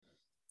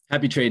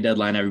Happy trade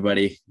deadline,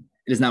 everybody.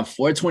 It is now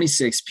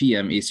 4:26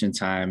 p.m. Eastern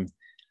time.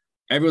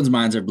 Everyone's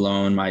minds are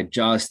blown. My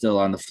jaw is still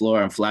on the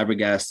floor. I'm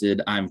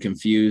flabbergasted. I'm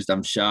confused.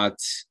 I'm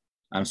shocked.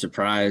 I'm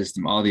surprised.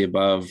 I'm all the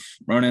above.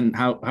 Ronan,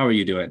 how are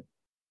you doing?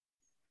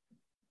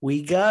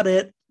 We got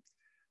it.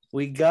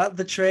 We got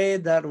the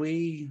trade that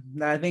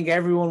I think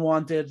everyone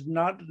wanted.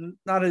 Not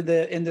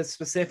in the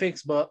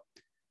specifics, but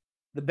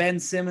the Ben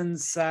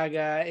Simmons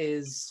saga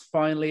is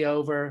finally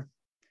over.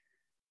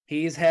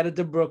 He's headed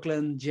to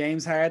Brooklyn.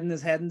 James Harden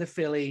is heading to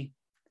Philly.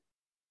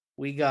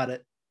 We got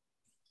it.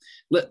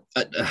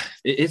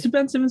 Is the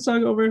Ben Simmons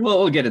saga over? Well,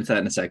 we'll get into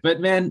that in a sec.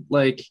 But man,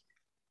 like,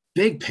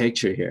 big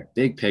picture here.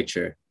 Big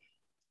picture.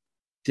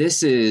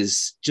 This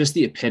is just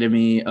the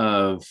epitome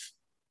of,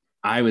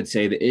 I would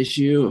say, the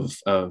issue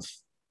of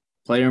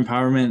player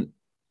empowerment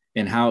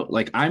and how,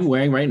 like, I'm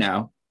wearing right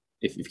now.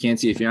 If you can't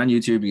see, if you're on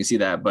YouTube, you can see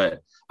that.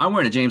 But I'm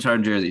wearing a James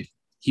Harden jersey,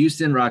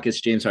 Houston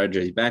Rockets James Harden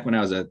jersey. Back when I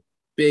was a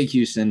big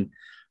Houston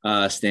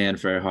stand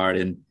for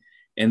Harden,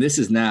 and this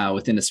is now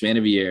within the span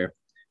of a year,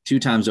 2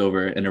 times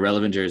over an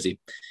irrelevant jersey.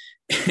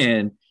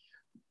 And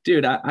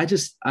dude,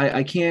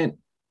 I can't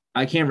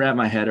wrap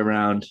my head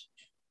around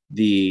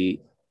the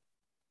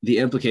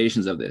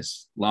implications of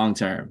this long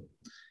term.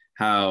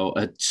 How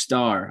a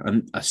star,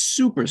 a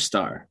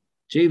superstar,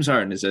 James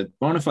Harden is a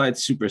bona fide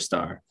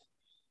superstar,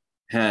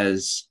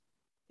 has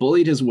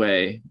bullied his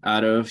way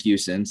out of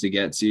Houston to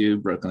get to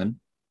Brooklyn.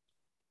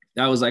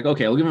 That was like,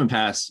 okay, I'll give him a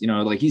pass. You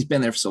know, like, he's been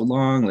there for so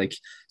long. Like,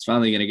 he's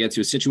finally going to get to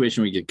a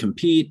situation where he could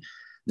compete.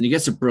 Then he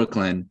gets to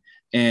Brooklyn.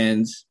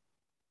 And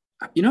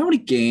you know how many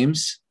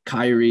games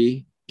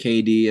Kyrie,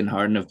 KD, and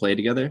Harden have played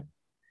together?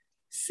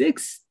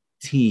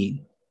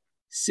 16.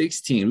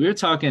 16. We were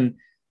talking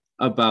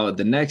about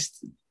the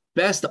next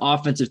best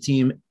offensive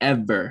team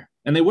ever.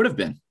 And they would have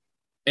been.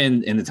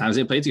 And in the times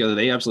they played together,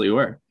 they absolutely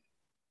were.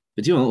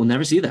 But dude, we'll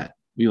never see that.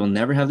 We will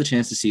never have the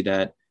chance to see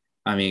that.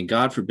 I mean,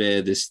 God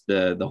forbid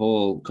the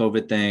whole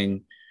COVID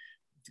thing,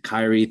 the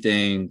Kyrie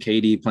thing,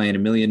 KD playing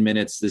 1,000,000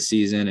 minutes this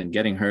season and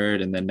getting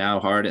hurt, and then now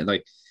Harden.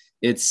 Like,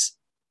 it's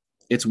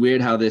weird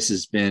how this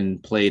has been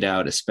played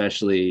out,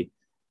 especially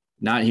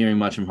not hearing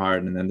much from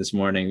Harden. And then this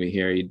morning we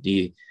hear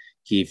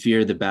he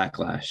feared the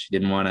backlash. He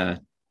didn't want to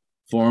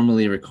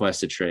formally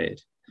request a trade.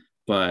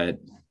 But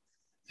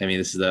I mean,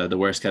 this is the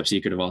worst kept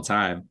secret of all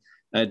time.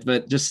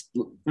 But just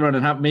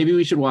Ronan, maybe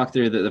we should walk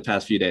through the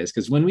past few days,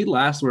 because when we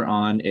last were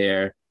on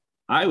air,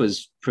 I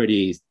was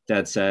pretty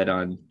dead set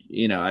on,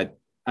 I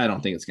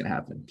don't think it's going to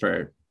happen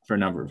for a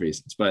number of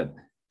reasons, but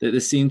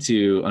this seemed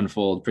to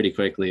unfold pretty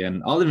quickly.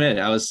 And I'll admit,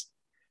 I was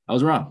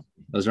wrong.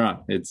 I was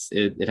wrong.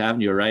 It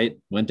happened. You were right.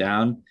 Went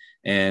down,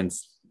 and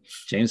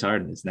James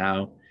Harden is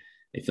now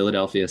a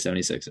Philadelphia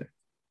 76er.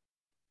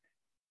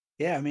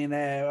 Yeah, I mean,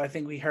 I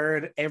think we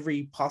heard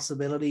every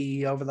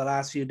possibility over the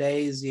last few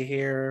days. You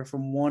hear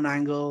from one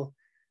angle,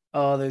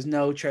 oh, there's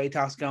no trade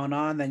talks going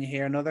on. Then you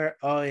hear another,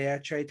 oh yeah,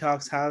 trade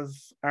talks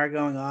are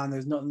going on.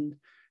 There's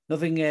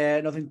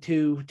nothing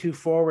too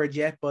forward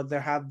yet, but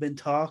there have been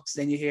talks.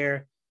 Then you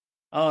hear,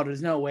 oh,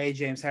 there's no way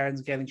James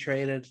Harden's getting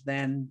traded.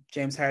 Then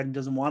James Harden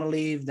doesn't want to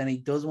leave. Then he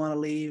does want to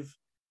leave.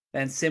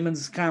 Then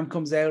Simmons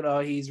comes out, oh,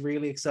 he's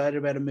really excited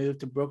about a move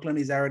to Brooklyn.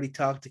 He's already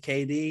talked to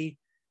KD.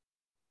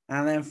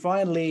 And then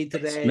finally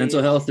today,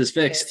 mental health is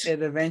fixed.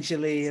 It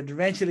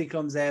eventually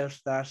comes out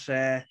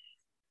that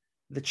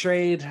the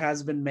trade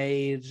has been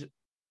made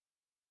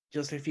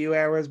just a few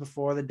hours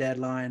before the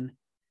deadline,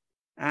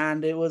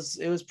 and it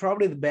was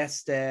probably the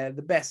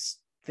best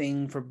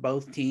thing for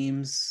both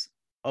teams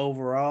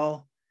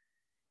overall.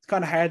 It's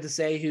kind of hard to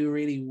say who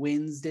really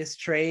wins this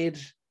trade,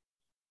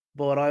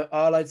 but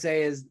all I'd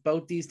say is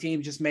both these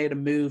teams just made a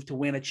move to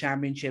win a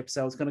championship,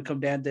 so it's going to come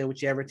down to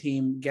whichever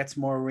team gets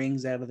more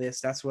rings out of this.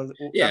 That's where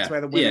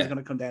the winner is going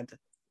to come down to.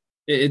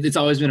 It's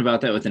always been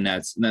about that with the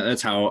Nets.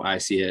 That's how I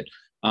see it.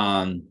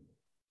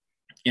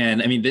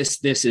 And I mean,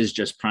 this is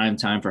just prime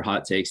time for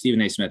hot takes.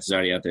 Stephen A. Smith is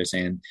already out there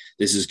saying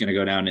this is going to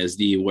go down as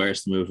the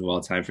worst move of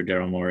all time for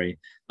Daryl Morey,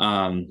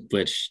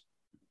 which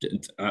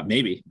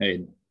maybe. I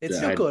mean, it's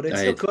still good. It's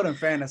still good, in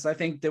fairness. I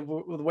think the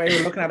way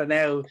we're looking at it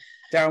now,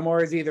 Daryl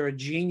Morey is either a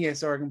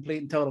genius or a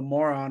complete and total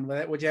moron.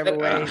 Whichever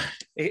way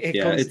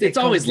it's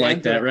always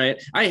like that,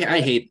 right?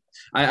 I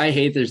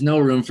hate. There's no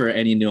room for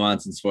any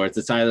nuance in sports.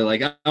 It's either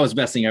like, I was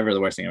best thing ever, the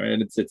worst thing ever.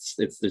 And it's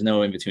there's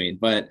no in between.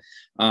 But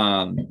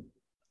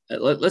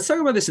let's talk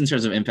about this in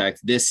terms of impact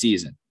this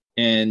season.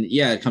 And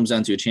yeah, it comes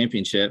down to a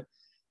championship,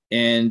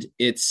 and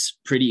it's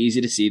pretty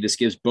easy to see this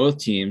gives both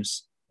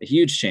teams a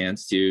huge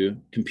chance to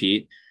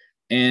compete.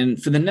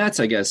 And for the Nets,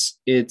 I guess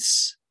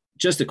it's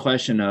just a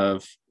question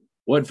of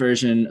what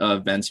version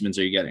of Ben Simmons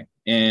are you getting?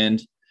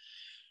 And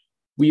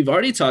we've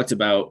already talked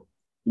about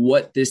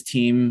what this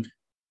team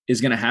is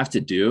going to have to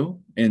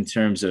do in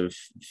terms of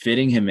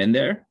fitting him in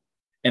there.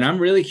 And I'm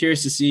really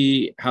curious to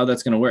see how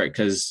that's going to work,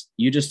 because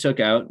you just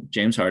took out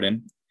James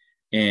Harden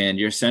and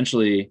you're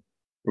essentially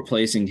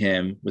replacing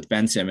him with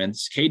Ben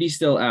Simmons. KD's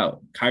still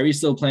out. Kyrie's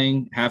still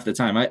playing half the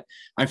time.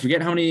 I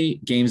forget how many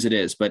games it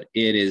is, but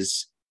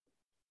it's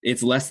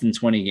less than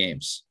 20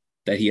 games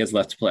that he has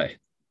left to play.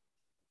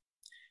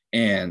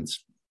 And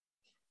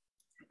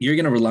you're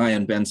going to rely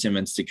on Ben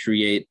Simmons to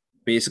create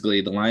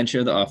basically the lion's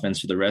share of the offense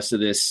for the rest of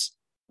this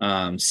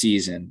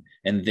season.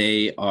 And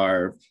they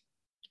are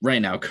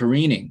right now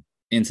careening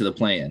into the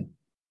play-in.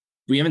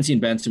 We haven't seen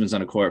Ben Simmons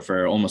on a court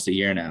for almost a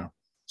year now.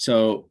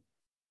 So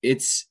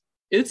it's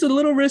a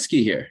little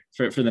risky here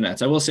for the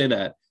Nets. I will say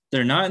that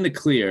they're not in the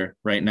clear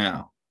right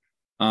now.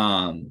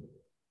 I'm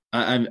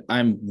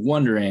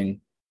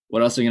wondering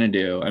what else they're going to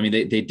do. I mean,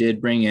 they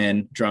did bring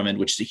in Drummond,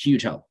 which is a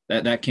huge help.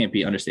 That can't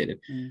be understated.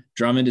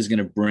 Drummond is going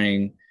to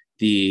bring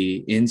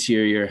the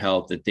interior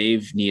help that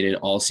they've needed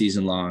all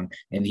season long,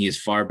 and he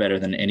is far better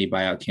than any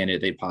buyout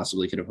candidate they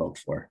possibly could have hoped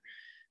for.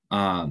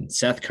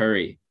 Seth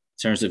Curry, in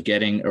terms of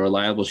getting a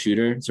reliable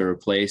shooter to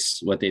replace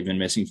what they've been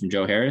missing from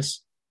Joe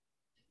Harris,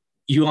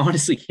 you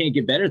honestly can't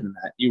get better than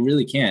that. You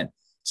really can't.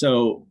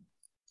 So,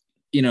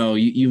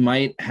 you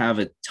might have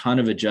a ton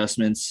of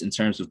adjustments in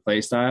terms of play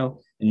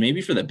style, and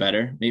maybe for the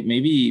better.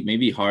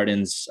 Maybe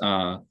Harden's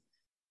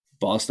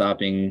ball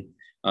stopping,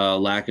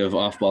 lack of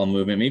off ball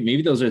movement.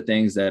 Maybe those are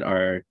things that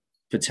are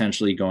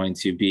potentially going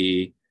to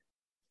be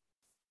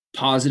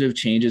positive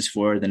changes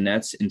for the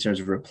Nets in terms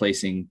of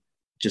replacing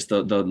just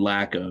the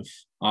lack of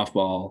off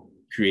ball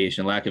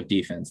creation, lack of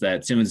defense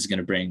that Simmons is going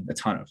to bring a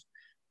ton of.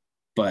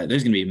 But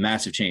there's going to be a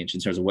massive change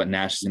in terms of what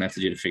Nash is going to have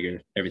to do to figure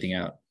everything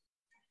out.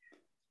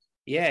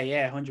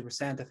 Yeah,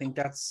 100%. I think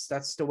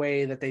that's the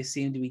way that they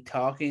seem to be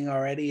talking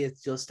already.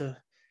 It's just a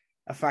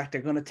fact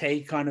they're going to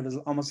take kind of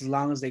almost as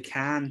long as they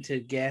can to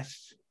get,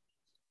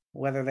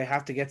 whether they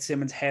have to get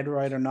Simmons' head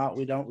right or not.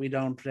 We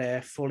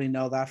don't fully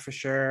know that for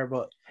sure,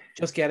 but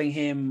just getting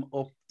him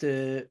up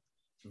to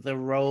the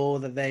role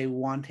that they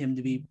want him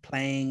to be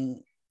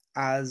playing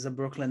as a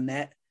Brooklyn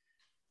Net.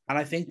 And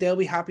I think they'll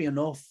be happy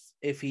enough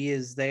if he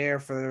is there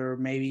for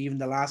maybe even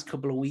the last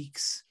couple of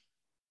weeks,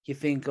 you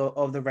think,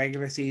 of the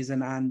regular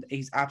season, and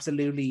he's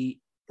absolutely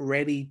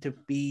ready to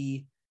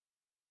be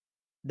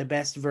the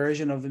best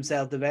version of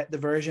himself, the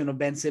version of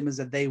Ben Simmons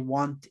that they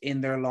want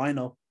in their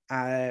lineup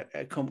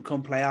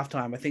come playoff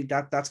time. I think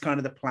that's kind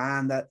of the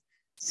plan that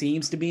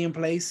seems to be in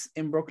place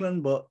in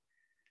Brooklyn, but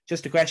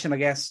just a question, I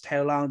guess,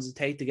 how long does it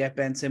take to get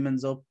Ben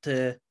Simmons up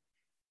to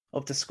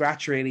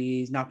scratch? Really,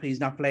 he's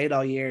not played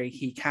all year.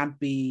 He can't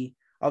be,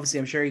 obviously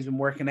I'm sure he's been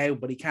working out,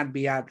 but he can't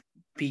be at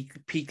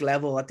peak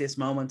level at this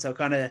moment. So it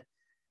kind of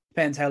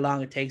depends how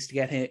long it takes to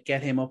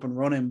get him up and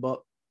running.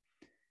 But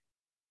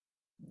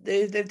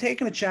they've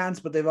taken a chance,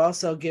 but they've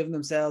also given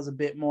themselves a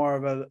bit more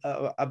of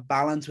a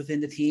balance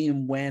within the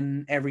team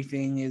when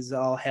everything is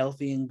all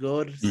healthy and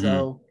good. Mm-hmm.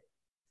 So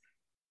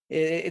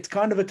it's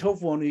kind of a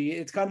tough one.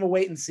 It's kind of a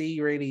wait and see,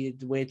 really,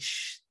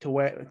 to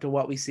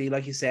what we see.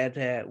 Like you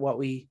said, what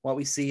we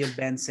see of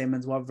Ben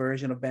Simmons, what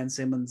version of Ben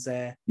Simmons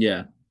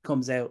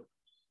comes out.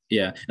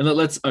 Yeah. And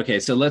let's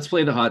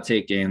play the hot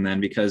take game then,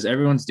 because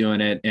everyone's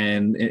doing it.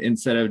 And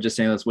instead of just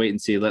saying, let's wait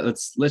and see,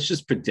 let's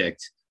just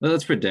predict.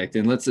 Let's predict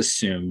and let's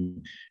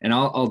assume. And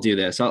I'll do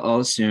this. I'll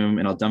assume,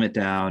 and I'll dumb it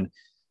down,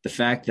 the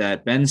fact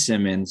that Ben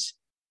Simmons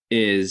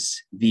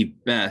is the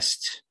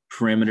best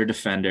perimeter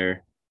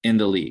defender in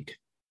the league,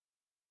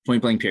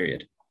 point blank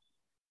period.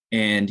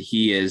 And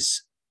he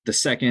is the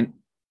second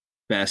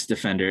best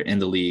defender in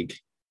the league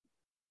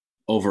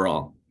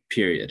overall,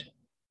 period.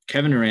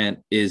 Kevin Durant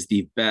is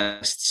the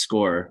best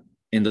scorer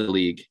in the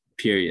league,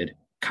 period.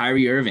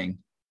 Kyrie Irving,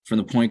 from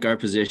the point guard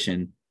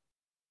position,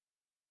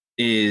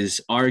 is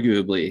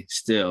arguably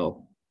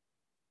still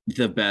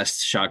the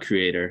best shot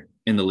creator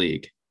in the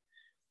league.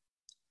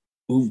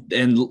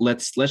 And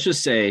let's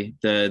just say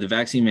the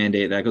vaccine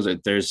mandate that goes,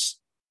 there's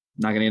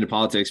not going to get into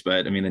politics,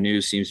 but I mean, the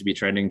news seems to be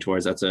trending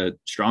towards that's a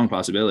strong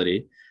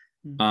possibility.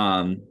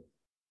 Mm-hmm.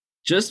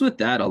 Just with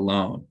that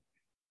alone,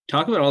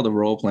 talk about all the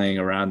role playing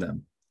around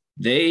them.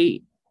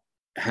 They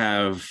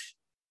have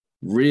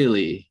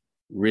really,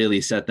 really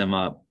set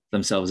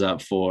themselves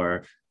up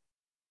for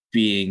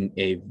being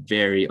a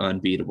very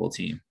unbeatable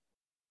team.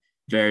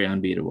 Very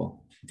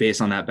unbeatable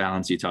based on that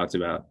balance you talked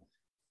about.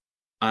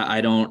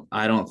 I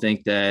don't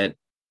think that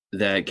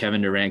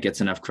Kevin Durant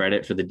gets enough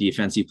credit for the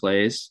defense he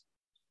plays.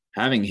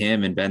 Having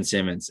him and Ben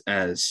Simmons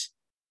as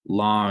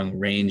long,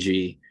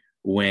 rangy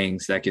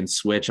wings that can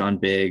switch on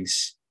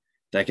bigs,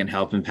 that can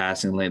help in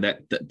passing lane,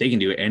 that they can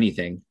do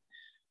anything.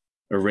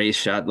 Erase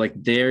shot, like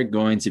they're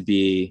going to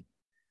be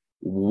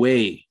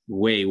way,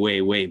 way,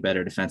 way, way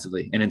better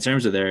defensively. And in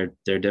terms of their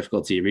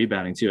difficulty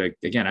rebounding too,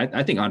 again,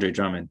 I think Andre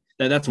Drummond,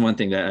 that's one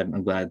thing that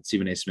I'm glad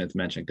Stephen A. Smith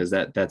mentioned, because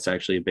that's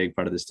actually a big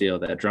part of this deal,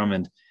 that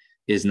Drummond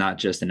is not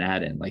just an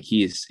add-in. Like,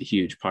 he's a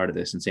huge part of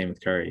this, and same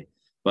with Curry.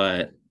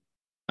 But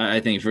I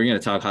think if we're going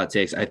to talk hot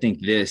takes, I think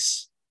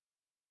this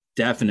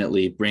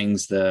definitely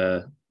brings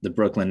the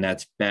Brooklyn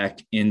Nets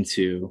back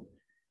into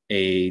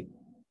a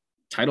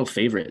title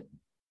favorite.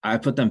 I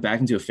put them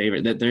back into a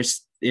favorite. That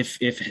there's if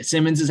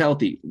Simmons is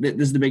healthy, this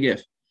is the big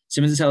if.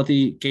 Simmons is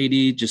healthy,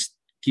 KD just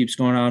keeps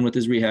going on with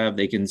his rehab,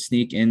 they can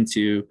sneak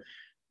into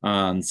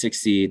 6th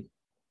seed.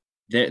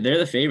 They're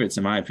the favorites,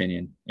 in my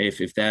opinion.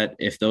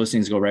 If those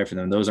things go right for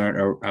them, those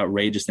aren't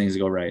outrageous things to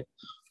go right.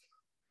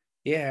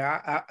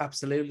 Yeah,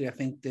 absolutely. I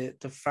think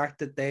the fact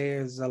that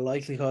there's a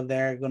likelihood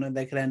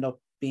they could end up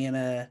being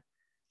a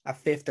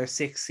fifth or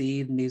sixth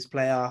seed in these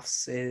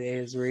playoffs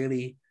is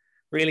really,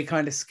 really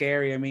kind of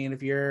scary. I mean,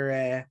 if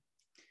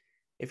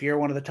you're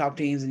one of the top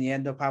teams and you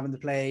end up having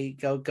to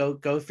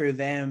go through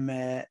them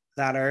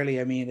that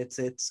early, I mean, it's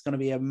going to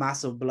be a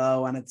massive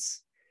blow, and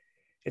it's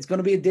going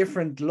to be a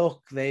different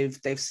look.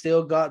 They've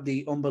still got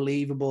the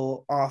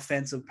unbelievable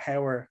offensive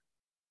power,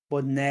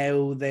 but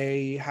now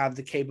they have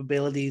the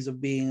capabilities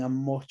of being a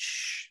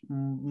much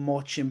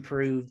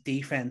improved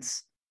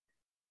defense.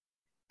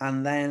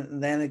 And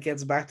then it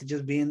gets back to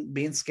just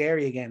being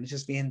scary again. It's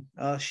just being,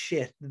 oh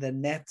shit, the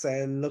Nets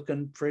are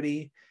looking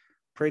pretty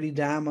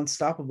damn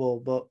unstoppable.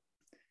 But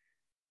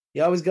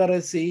you always got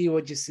to see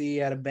what you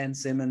see out of Ben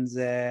Simmons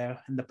in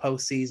the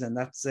postseason.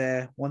 That's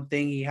one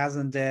thing he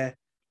hasn't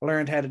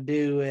learned how to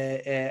do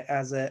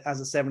as a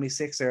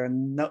 76er.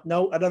 And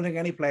no, I don't think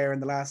any player in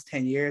the last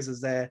 10 years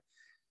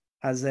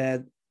has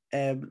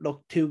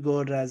looked too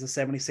good as a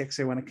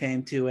 76er when it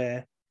came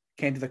to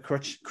the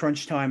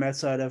crunch time,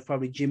 outside of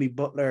probably Jimmy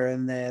Butler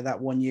and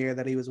that 1 year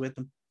that he was with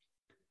them.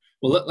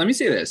 Well, let me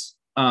say this.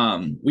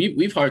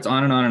 We've harped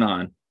on and on and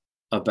on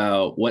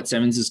about what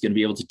Simmons is going to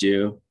be able to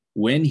do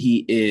when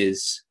he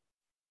is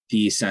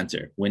the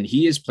center, when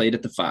he is played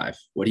at the 5,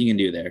 what he can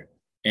do there.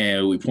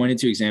 And we pointed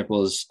to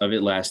examples of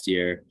it last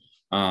year.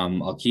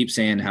 I'll keep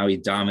saying how he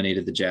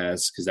dominated the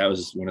Jazz, because that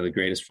was one of the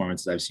greatest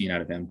performances I've seen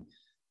out of him.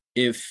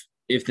 If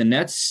the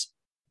Nets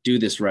do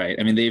this right,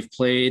 I mean, they've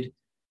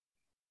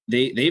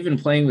been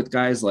playing with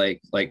guys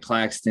like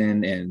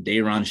Claxton and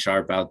Day'Ron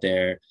Sharpe out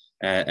there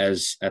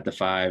as at the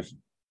 5,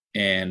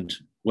 and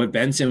what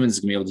Ben Simmons is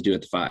going to be able to do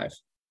at the 5.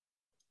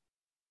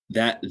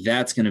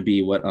 That's going to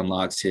be what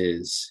unlocks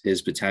his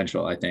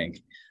potential, I think.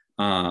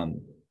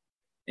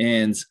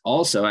 And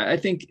also, I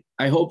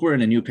hope we're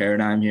in a new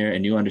paradigm here, a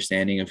new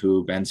understanding of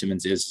who Ben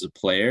Simmons is as a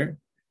player.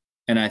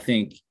 And I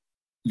think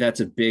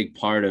that's a big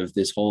part of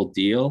this whole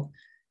deal.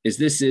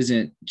 This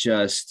isn't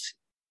just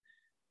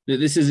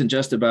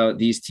about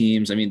these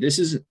teams. I mean, this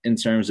is in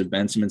terms of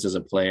Ben Simmons as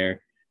a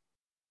player,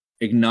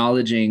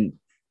 acknowledging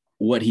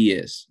what he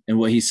is and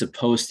what he's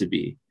supposed to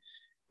be.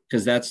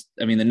 Because the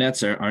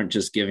Nets aren't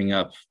just giving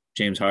up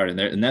James Harden.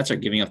 The Nets are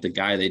giving up the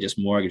guy they just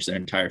mortgaged their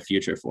entire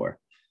future for.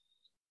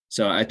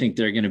 So I think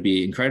they're going to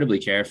be incredibly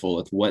careful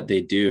with what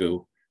they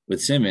do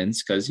with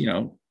Simmons, because,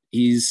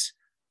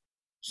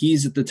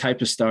 he's the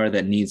type of star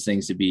that needs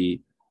things to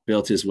be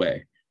built his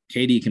way.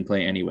 KD can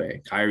play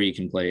anyway. Kyrie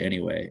can play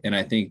anyway. And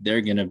I think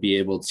they're going to be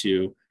able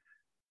to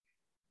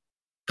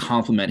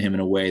complement him in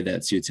a way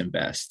that suits him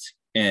best.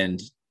 And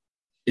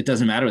it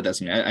doesn't matter what that's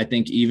going to be. I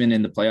think even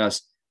in the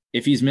playoffs,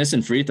 if he's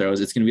missing free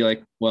throws, it's going to be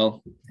like,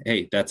 well,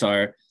 hey, that's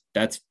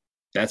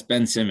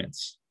Ben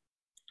Simmons.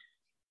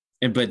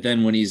 But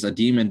then when he's a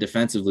demon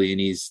defensively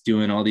and he's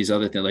doing all these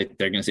other things, like,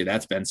 they're going to say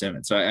that's Ben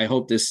Simmons. So I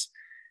hope this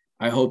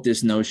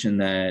notion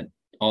that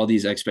all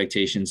these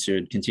expectations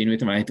should continue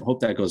with him, I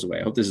hope that goes away.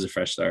 I hope this is a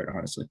fresh start,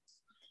 honestly.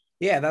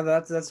 Yeah,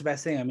 that's the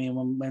best thing. I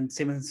mean, when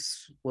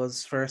Simmons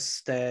was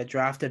first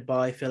drafted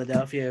by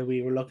Philadelphia,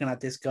 we were looking at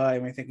this guy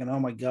and we're thinking, oh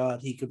my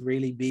God, he could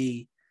really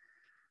be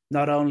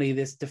not only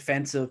this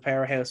defensive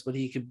powerhouse, but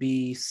he could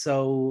be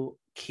so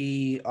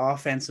key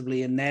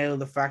offensively. And now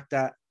the fact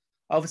that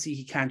obviously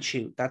he can't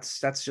shoot, that's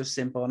just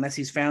simple, unless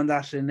he's found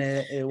that in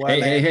a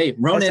while. Hey,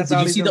 Ronan, did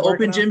you see the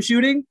open gym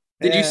shooting?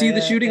 Did you see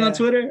the shooting on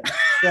Twitter?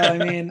 So, I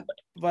mean,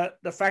 but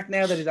the fact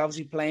now that he's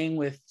obviously playing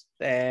with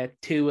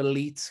 2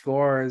 elite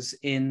scorers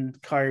in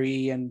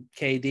Kyrie and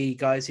KD,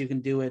 guys who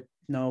can do it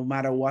no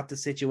matter what the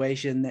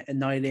situation,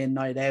 night in,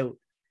 night out.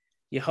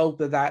 You hope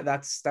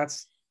that's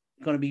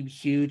going to be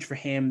huge for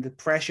him. The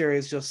pressure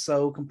is just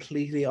so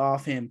completely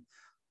off him.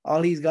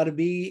 All he's got to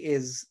be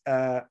is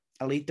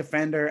elite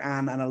defender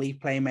and an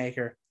elite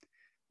playmaker.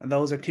 And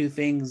those are 2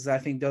 things. I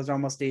think those are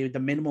almost the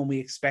minimum we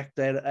expect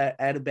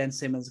out of Ben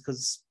Simmons,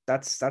 because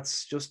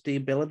that's just the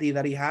ability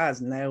that he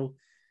has. And now,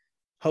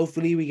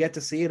 hopefully, we get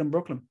to see it in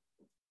Brooklyn.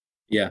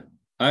 Yeah,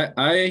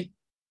 I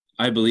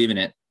believe in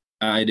it.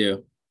 I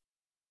do.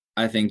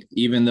 I think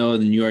even though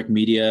the New York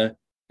media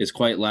is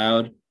quite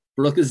loud,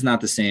 Brooklyn's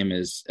not the same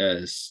as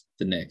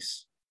the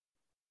Knicks.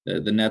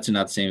 The Nets are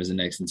not the same as the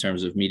Knicks in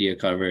terms of media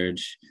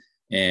coverage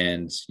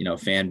and,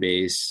 fan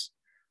base.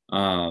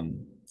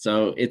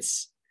 So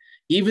it's,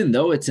 even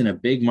though it's in a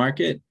big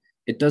market,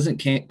 it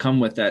can't come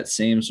with that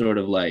same sort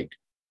of like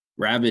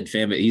rabid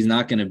fan base. He's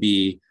not going to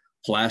be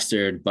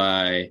plastered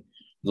by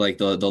like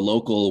the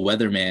local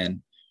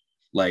weatherman,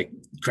 like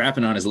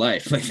crapping on his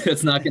life. Like,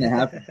 that's not going to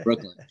happen in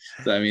Brooklyn.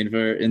 So, I mean,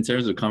 in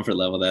terms of comfort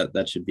level,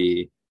 that should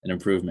be an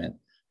improvement.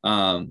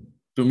 But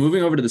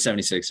moving over to the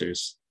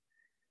 76ers,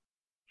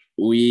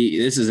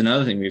 this is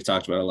another thing we've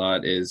talked about a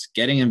lot, is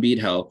getting Embiid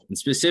help. And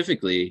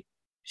specifically,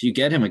 if you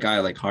get him a guy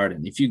like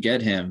Harden, if you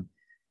get him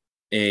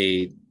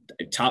a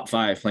top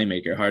 5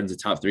 playmaker, Harden's a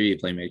top 3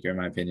 playmaker, in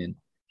my opinion,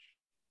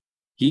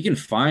 he can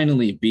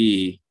finally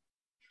be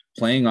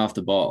playing off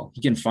the ball.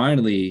 He can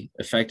finally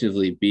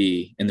effectively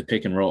be in the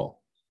pick and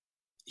roll.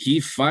 He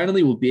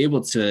finally will be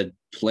able to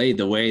played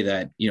the way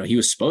that, he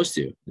was supposed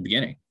to in the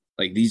beginning.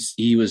 Like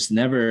he was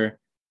never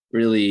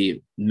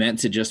really meant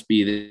to just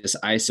be this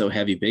ISO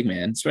heavy big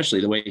man,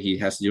 especially the way he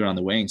has to do it on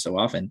the wing so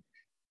often.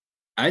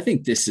 I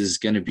think this is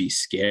going to be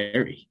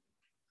scary.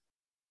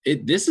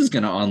 This is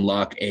going to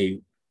unlock a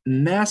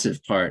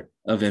massive part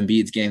of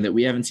Embiid's game that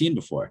we haven't seen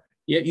before.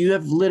 Yet you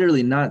have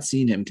literally not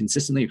seen him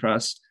consistently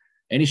across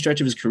any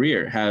stretch of his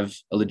career have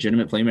a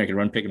legitimate playmaker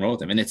run pick and roll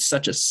with him. And it's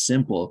such a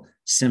simple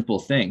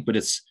thing, but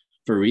it's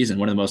for a reason,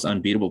 one of the most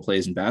unbeatable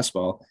plays in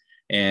basketball.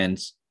 And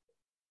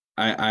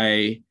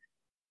I'm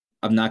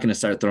not going to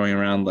start throwing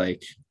around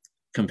like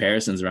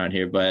comparisons around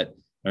here, but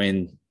I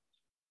mean,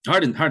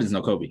 Harden's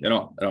no Kobe at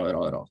all.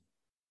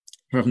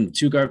 From the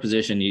 2-guard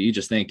position, you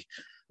just think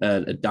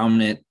a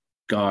dominant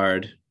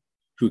guard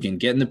who can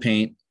get in the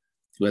paint,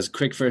 who has a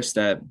quick first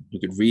step, who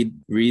could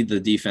read the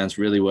defense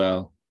really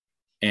well,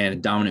 and a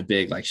dominant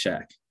big like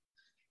Shaq.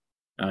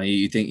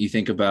 You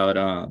think about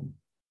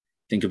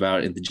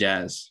in the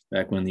Jazz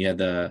back when you had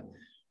the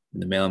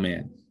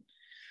mailman.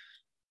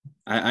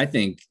 I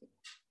think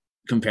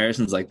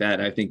comparisons like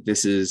that, I think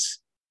this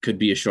could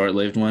be a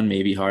short-lived one.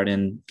 Maybe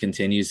Harden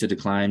continues to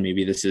decline.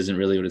 Maybe this isn't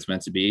really what it's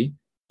meant to be.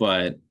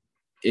 But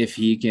if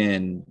he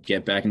can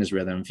get back in his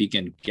rhythm, if he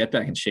can get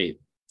back in shape,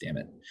 damn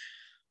it,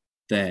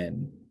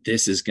 then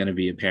this is going to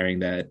be a pairing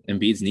that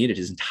Embiid's needed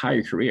his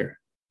entire career.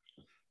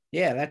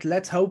 Yeah,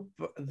 let's hope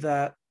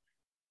that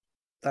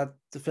the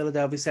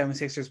Philadelphia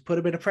 76ers put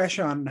a bit of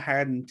pressure on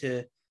Harden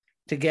to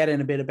get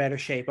in a bit of better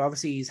shape.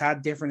 Obviously, he's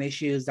had different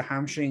issues. The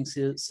hamstring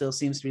still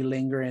seems to be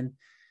lingering.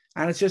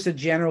 And it's just a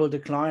general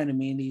decline. I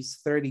mean, he's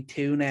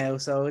 32 now,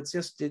 so it's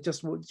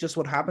just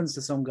what happens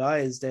to some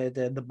guys.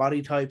 The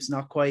body type's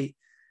not quite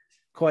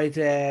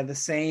the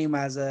same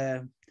as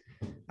a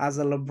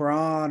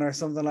LeBron or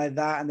something like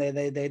that, and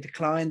they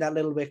decline that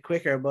little bit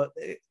quicker. But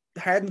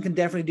Harden can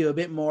definitely do a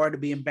bit more to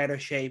be in better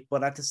shape.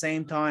 But at the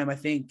same time, I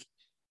think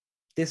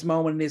this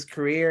moment in his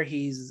career,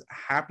 he's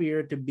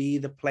happier to be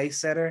the place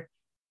setter.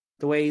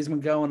 The way he's been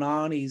going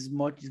on, he's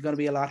going to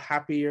be a lot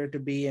happier to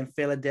be in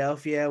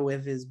Philadelphia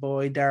with his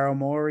boy Daryl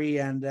Morey,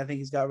 and I think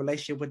he's got a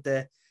relationship with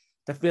the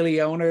Philly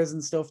owners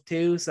and stuff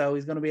too. So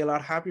he's going to be a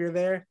lot happier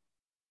there.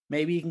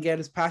 Maybe he can get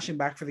his passion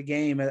back for the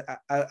game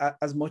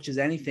as much as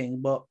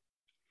anything. But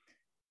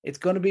it's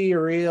going to be a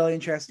real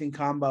interesting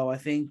combo. I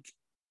think,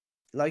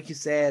 like you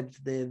said,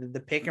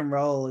 the pick and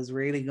roll is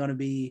really going to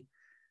be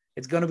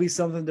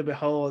something to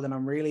behold, and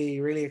I'm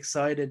really, really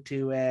excited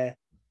to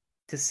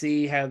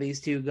see how these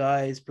two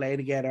guys play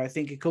together. I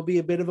think it could be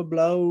a bit of a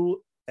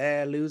blow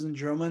losing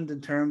Drummond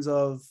in terms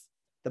of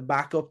the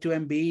backup to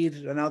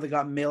Embiid. I know they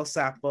got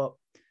Millsap, but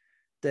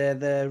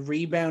the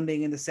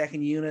rebounding in the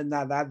second unit,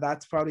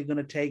 that's probably going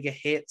to take a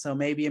hit. So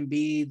maybe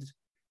Embiid,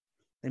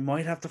 they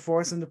might have to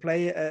force him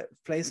to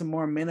play some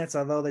more minutes,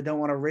 although they don't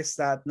want to risk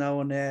that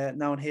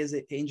knowing his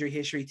injury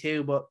history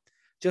too. But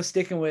just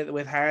sticking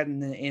with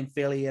Harden in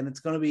Philly, and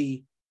it's going to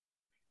be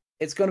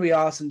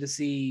awesome to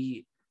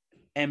see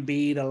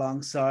Embiid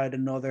alongside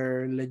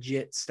another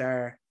legit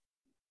star.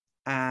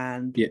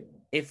 And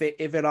if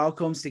it all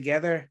comes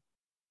together,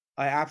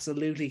 I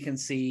absolutely can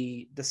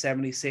see the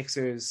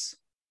 76ers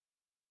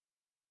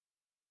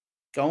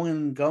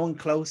going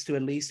close to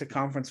at least a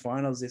conference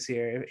finals this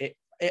year.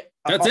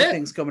 All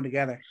things coming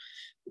together.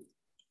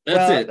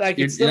 That's it. Like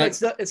it's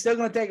still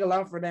going to take a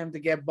lot for them to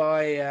get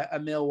by a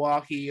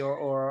Milwaukee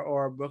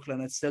or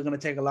Brooklyn. It's still going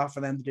to take a lot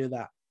for them to do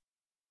that.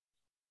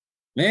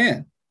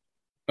 Man,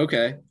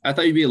 okay. I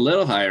thought you'd be a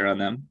little higher on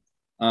them.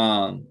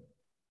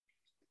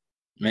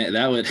 Man,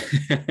 that would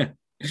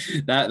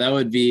that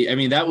would be. I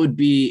mean, that would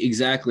be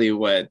exactly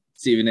what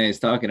Stephen A is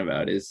talking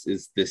about.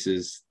 Is this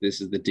is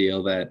the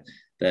deal that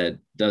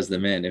does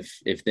them in.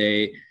 If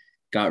they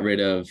got rid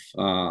of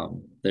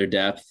their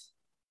depth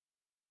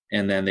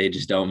and then they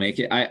just don't make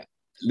it.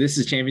 This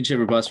is championship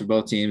or bust for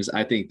both teams.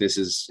 I think this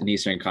is an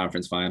Eastern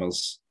Conference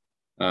Finals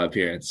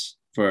appearance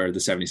for the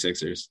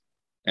 76ers.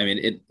 I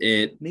mean,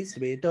 it needs to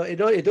be. It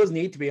does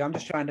need to be. I'm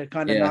just trying to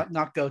kind of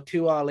not go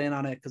too all in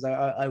on it because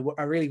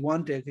I really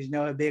want to, because you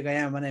know how big I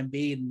am on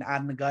Embiid, and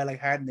adding a guy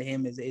like Harden to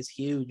him is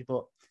huge.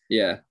 But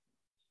yeah,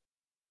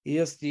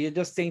 you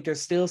just think there's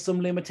still some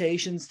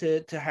limitations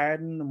to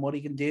Harden and what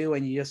he can do,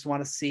 and you just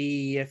want to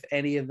see if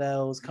any of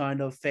those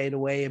kind of fade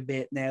away a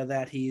bit now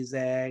that he's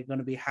going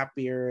to be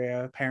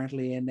happier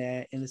apparently in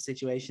the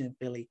situation in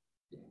Philly.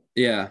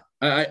 Yeah,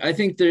 I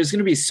think there's going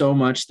to be so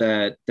much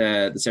that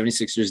the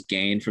 76ers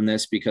gain from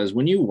this, because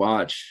when you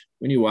watch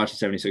the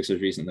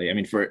 76ers recently, I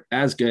mean, for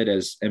as good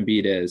as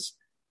Embiid is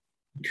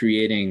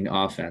creating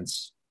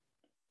offense,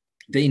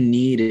 they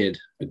needed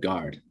a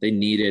guard. They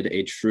needed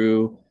a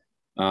true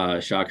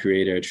shot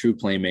creator, a true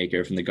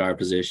playmaker from the guard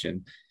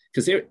position,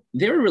 because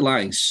they were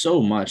relying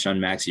so much on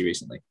Maxey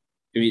recently.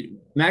 I mean,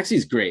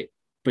 Maxey's great,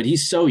 but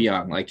he's so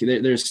young. Like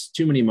there's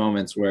too many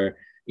moments where,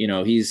 you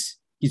know, he's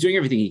doing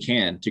everything he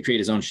can to create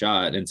his own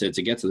shot and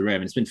to get to the rim.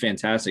 And it's been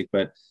fantastic,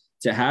 but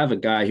to have a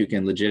guy who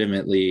can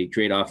legitimately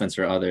create offense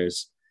for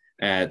others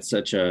at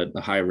such a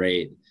high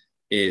rate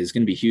is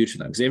going to be huge for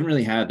them, because they haven't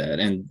really had that.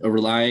 And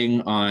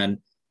relying on,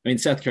 I mean,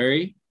 Seth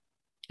Curry,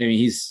 I mean,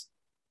 he's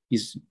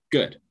he's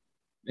good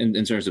in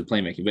terms of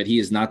playmaking, but he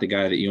is not the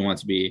guy that you want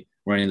to be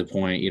running the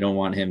point. You don't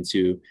want him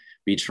to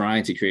be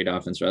trying to create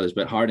offense for others,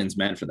 but Harden's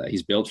meant for that.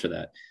 He's built for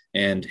that.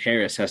 And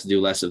Harris has to do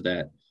less of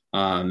that.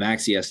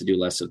 Maxey has to do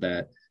less of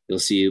that. You'll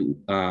see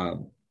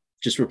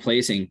just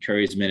replacing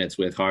Curry's minutes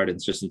with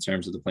Harden's just in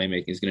terms of the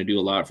playmaking is going to do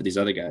a lot for these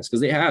other guys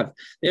because they have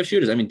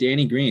shooters. I mean,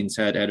 Danny Green's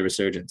had a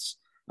resurgence.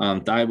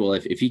 Thibault,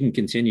 if he can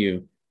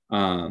continue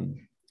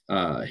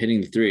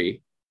hitting the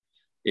three,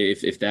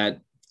 if that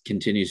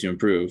continues to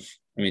improve,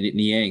 I mean,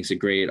 Niang's a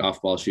great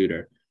off-ball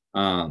shooter.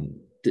 And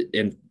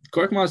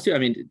Korkmaz too. I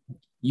mean,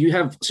 you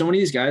have so many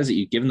of these guys that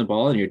you give them the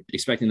ball and you're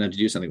expecting them to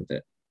do something with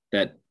it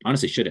that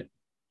honestly shouldn't.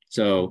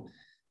 So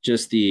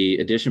just the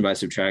addition by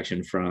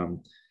subtraction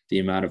from the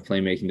amount of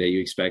playmaking that you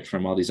expect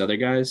from all these other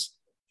guys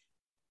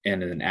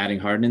and then adding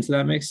Harden into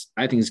that mix,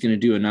 I think is going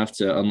to do enough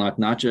to unlock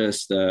not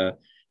just the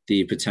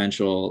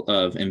potential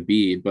of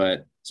Embiid,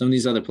 but some of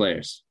these other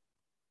players.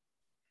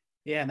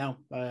 Yeah, no,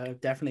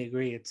 definitely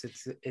agree.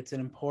 It's an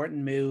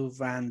important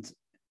move, and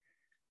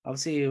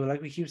obviously,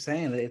 like we keep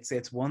saying,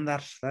 it's one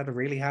that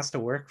really has to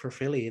work for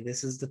Philly.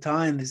 This is the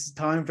time. This is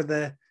time for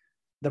the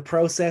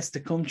process to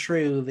come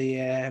true.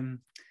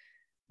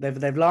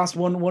 They've lost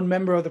one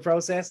member of the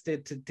process to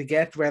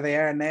get where they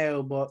are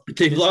now, but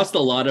they've lost a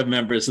lot of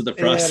members of the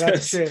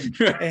process. Yeah, that's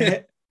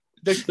true.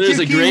 There's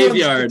a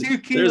graveyard.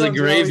 There's a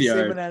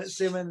graveyard.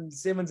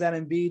 Simmons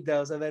and Embiid,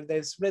 though, so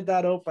they've split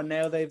that up, and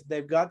now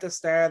they've got the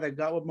star. They've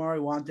got what Murray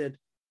wanted.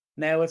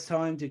 Now it's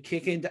time to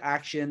kick into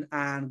action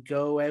and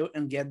go out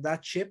and get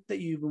that chip that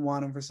you've been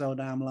wanting for so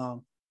damn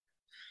long.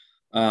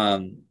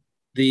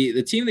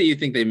 The team that you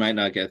think they might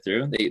not get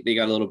through, they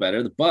got a little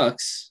better. The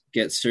Bucks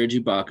get Serge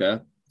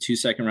Ibaka, 2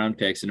 second-round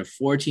picks, and a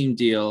 4-team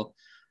deal,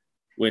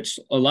 which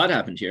a lot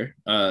happened here.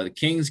 The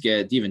Kings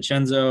get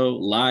DiVincenzo,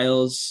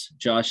 Lyles,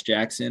 Josh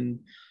Jackson.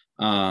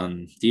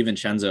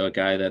 DiVincenzo, a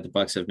guy that the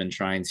Bucks have been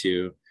trying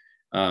to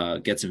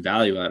get some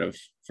value out of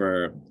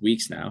for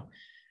weeks now.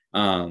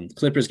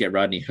 Clippers get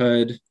Rodney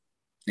Hood,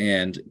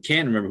 and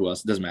can't remember who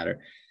else. It doesn't matter.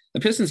 The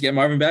Pistons get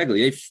Marvin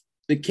Bagley.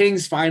 The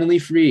Kings finally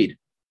freed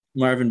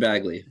Marvin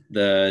Bagley,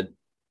 the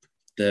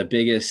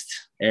biggest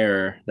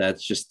error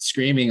that's just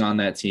screaming on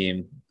that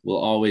team. Will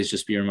always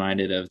just be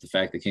reminded of the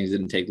fact that Kings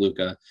didn't take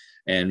Luka,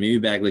 and maybe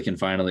Bagley can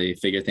finally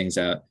figure things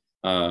out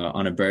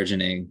on a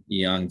burgeoning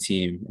young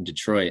team in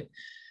Detroit.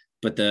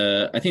 But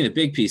I think the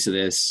big piece of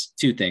this,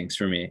 2 things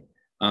for me.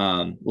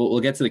 We'll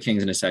get to the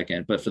Kings in a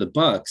second, but for the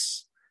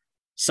Bucks,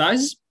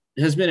 size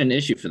has been an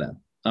issue for them.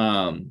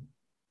 I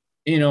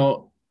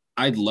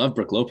love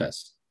Brook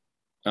Lopez.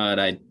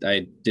 I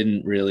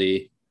didn't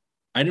really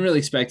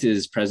expect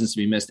his presence to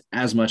be missed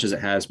as much as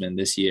it has been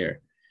this year.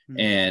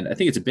 And I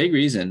think it's a big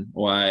reason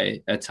why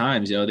at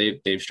times,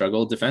 they've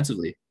struggled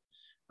defensively.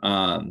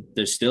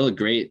 They're still a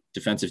great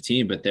defensive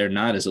team, but they're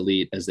not as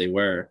elite as they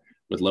were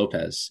with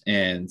Lopez.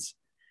 And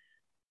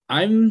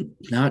I'm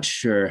not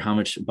sure how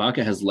much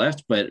Ibaka has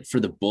left, but for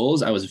the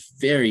Bulls, I was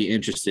very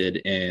interested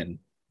in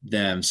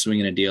them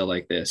swinging a deal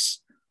like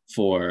this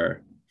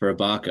for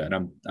Ibaka.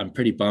 And I'm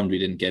pretty bummed we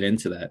didn't get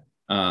into that.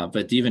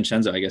 But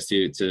DiVincenzo, I guess,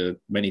 to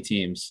many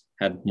teams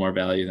had more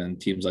value than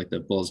teams like the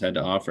Bulls had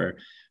to offer.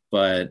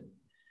 But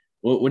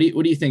what do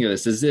you think of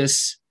this?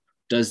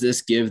 Does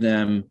this give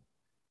them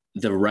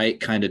the right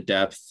kind of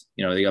depth?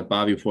 They got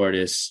Bobby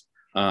Portis.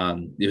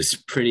 It was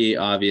pretty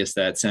obvious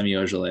that Semi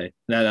Ojeleye,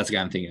 that's the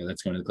guy I'm thinking of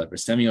that's going to the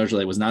Clippers. Semi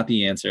Ojeleye was not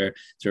the answer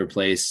to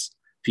replace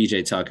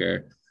PJ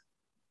Tucker.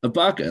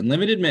 Ibaka in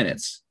limited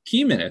minutes,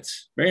 key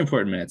minutes, very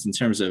important minutes in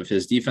terms of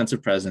his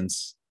defensive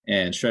presence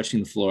and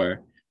stretching the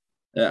floor.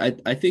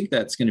 I think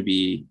that's going to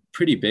be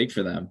pretty big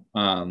for them.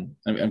 I'm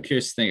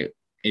curious to think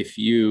if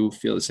you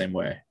feel the same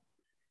way.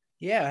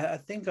 Yeah, I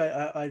think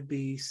I'd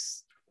be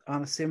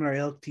on a similar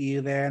ilk to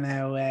you there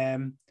now.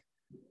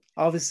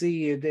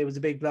 Obviously, it was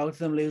a big blow to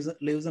them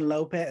losing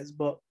Lopez,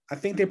 but I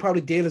think they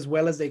probably did as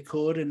well as they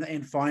could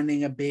in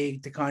finding a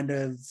big to kind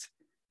of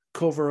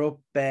cover up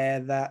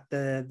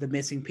the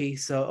missing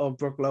piece of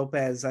Brook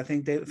Lopez. I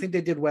think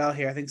they did well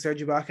here. I think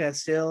Serge Ibaka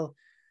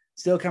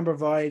still can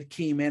provide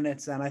key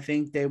minutes, and I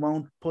think they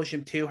won't push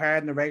him too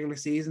hard in the regular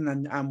season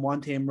and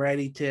want him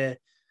ready to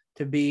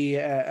be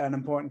an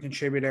important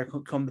contributor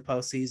come the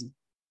postseason.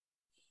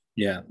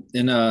 Yeah.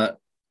 And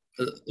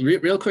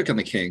real quick on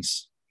the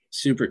Kings,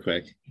 super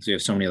quick, because we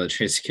have so many other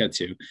trades to get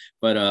to,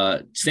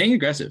 but staying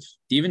aggressive.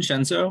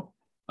 DiVincenzo,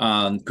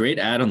 great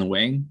ad on the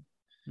wing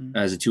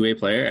as a 2-way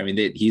player. I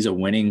mean, he's a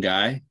winning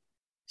guy.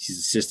 He's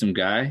a system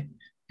guy.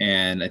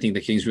 And I think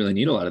the Kings really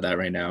need a lot of that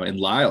right now. And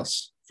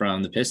Lyles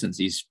from the Pistons,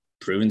 he's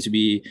proven to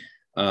be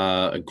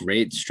a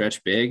great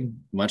stretch big,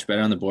 much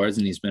better on the boards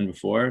than he's been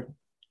before.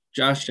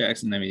 Josh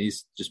Jackson, I mean,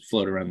 he's just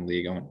floated around the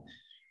league. I don't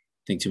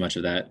think too much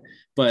of that.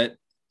 But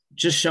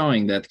just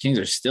showing that the Kings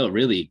are still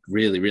really,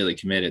 really, really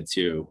committed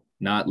to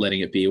not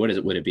letting it be. What is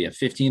it? Would it be a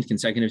 15th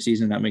consecutive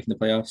season not making the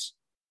playoffs?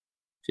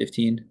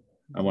 15,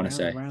 I want to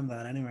say. Around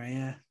that anyway,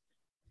 yeah.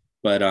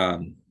 But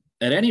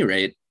at any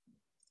rate,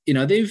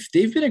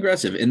 they've been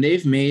aggressive and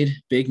they've made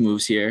big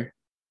moves here.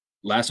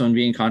 Last one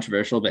being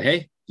controversial, but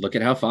hey, look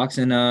at how Fox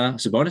and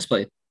Sabonis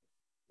played.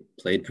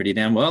 played pretty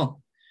damn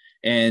well.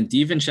 And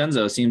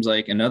DiVincenzo seems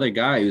like another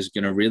guy who's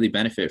going to really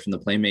benefit from the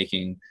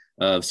playmaking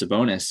of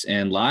Sabonis.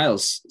 And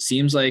Lyles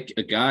seems like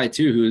a guy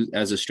too who,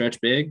 as a stretch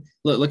big,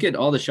 look at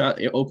all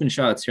the open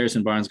shots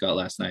Harrison Barnes got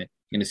last night.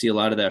 You're going to see a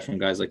lot of that from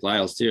guys like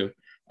Lyles too.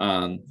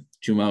 Chuma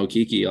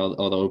Okeke,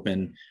 all the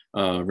open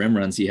rim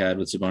runs he had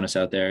with Sabonis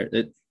out there.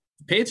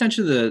 Pay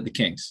attention to the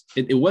Kings.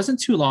 It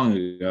wasn't too long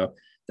ago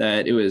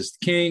that it was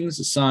Kings,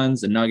 the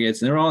Suns, the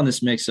Nuggets, and they're all in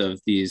this mix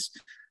of these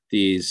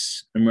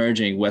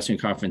emerging Western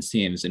Conference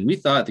teams. And we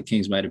thought the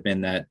Kings might have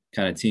been that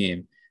kind of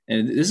team.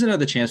 And this is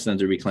another chance for them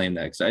to reclaim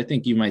that, because I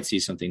think you might see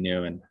something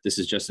new. And this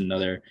is just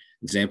another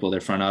example of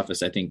their front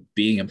office, I think,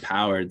 being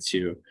empowered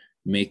to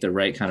make the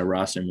right kind of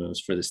roster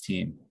moves for this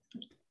team.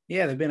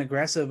 Yeah, they've been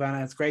aggressive,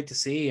 and it's great to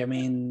see. I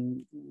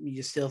mean,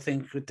 you still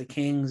think with the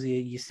Kings,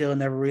 you still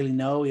never really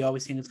know. You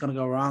always think it's going to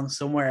go wrong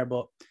somewhere,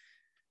 but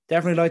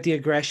definitely like the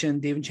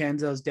aggression.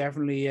 DiVincenzo is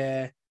definitely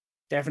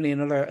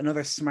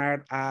another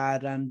smart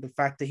ad, and the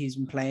fact that he's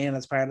been playing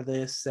as part of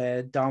this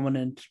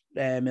dominant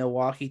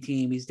Milwaukee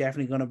team, he's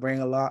definitely going to bring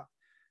a lot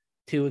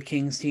to a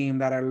Kings team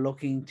that are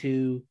looking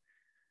to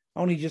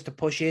only just to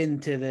push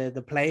into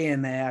the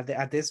play-in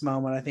at this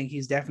moment. I think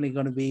he's definitely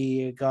going to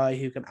be a guy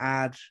who can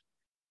add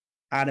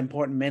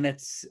important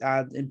minutes,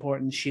 add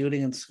important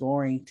shooting and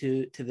scoring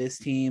to this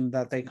team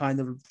that they kind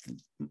of,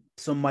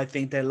 some might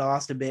think they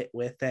lost a bit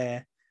with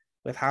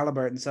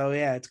Halliburton. So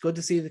yeah, it's good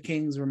to see the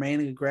Kings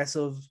remaining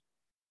aggressive.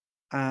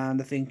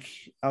 And I think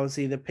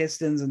obviously the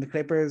Pistons and the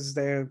Clippers,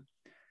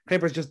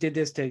 Clippers just did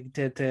this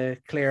to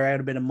clear out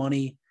a bit of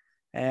money.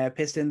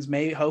 Pistons,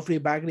 maybe hopefully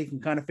Bagley can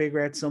kind of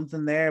figure out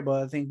something there,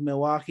 but I think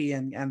Milwaukee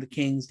and the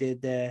Kings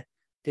did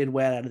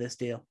well out of this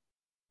deal.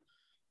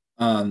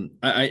 I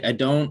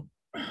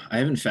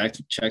haven't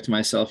fact checked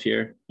myself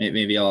here.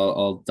 Maybe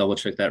I'll double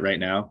check that right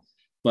now.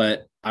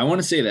 But I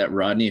want to say that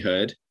Rodney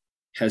Hood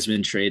has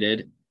been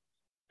traded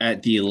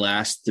at the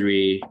last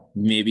 3,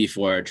 maybe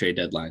 4 trade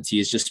deadlines.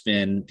 He's just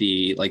been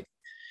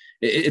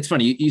it's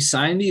funny. You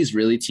sign these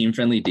really team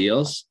friendly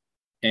deals,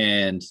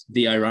 and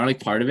the ironic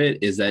part of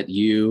it is that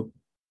you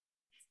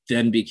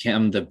then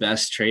become the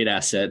best trade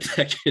asset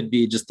that could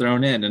be just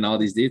thrown in all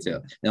these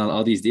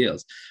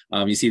deals.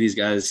 You see these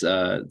guys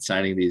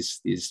signing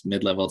these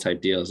mid-level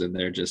type deals, and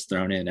they're just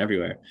thrown in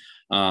everywhere.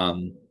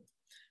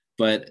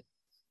 But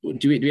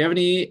do we have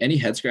any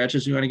head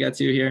scratchers we want to get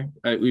to here?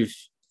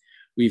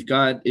 We've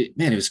got it,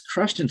 man. It was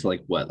crushed into the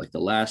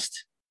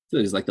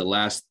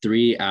last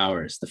 3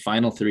 hours, the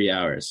final 3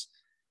 hours.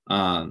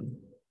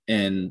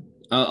 And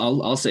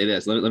I'll say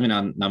this. Let me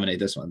nominate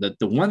this one.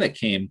 The one that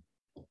came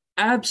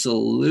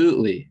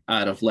absolutely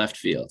out of left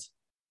field.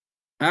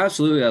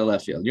 Absolutely out of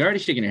left field. You're already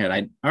shaking your head.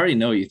 I already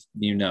know you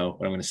know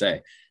what I'm going to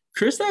say.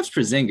 Kristaps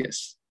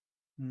Porzingis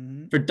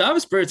for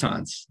Davis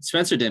Bertans,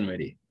 Spencer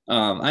Dinwiddie.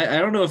 I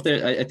don't know if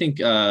I think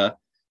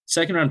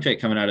second round pick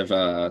coming out of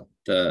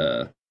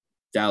the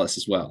Dallas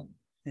as well.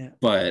 Yeah.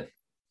 But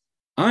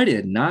I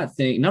did not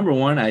think, number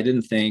one, I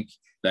didn't think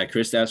that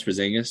Kristaps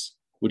Porzingis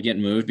would get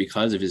moved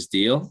because of his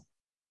deal.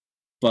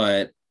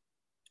 But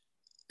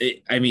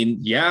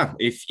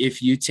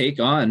if you take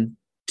on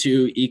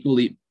 2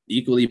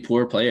 equally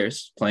poor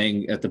players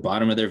playing at the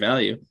bottom of their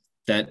value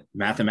that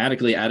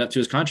mathematically add up to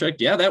his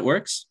contract, yeah, that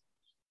works.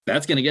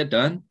 That's going to get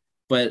done.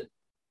 But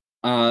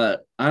I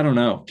don't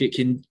know.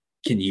 Can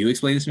you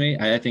explain this to me?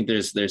 I think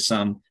there's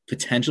some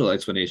potential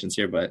explanations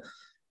here, but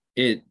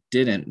it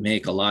didn't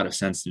make a lot of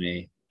sense to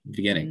me in the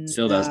beginning.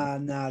 Still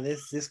doesn't. No,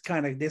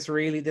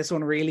 this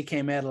one really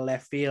came out of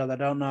left field. I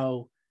don't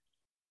know.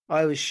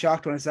 I was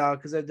shocked when I saw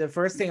it, because the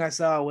first thing I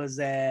saw was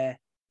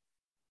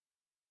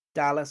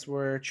Dallas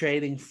were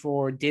trading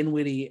for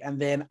Dinwiddie, and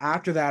then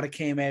after that it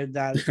came out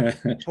that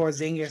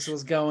Porzingis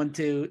was going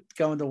to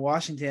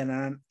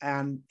Washington,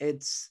 and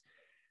it's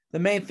the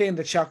main thing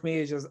that shocked me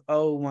is just,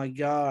 oh my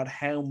God,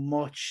 how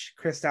much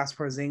Kristaps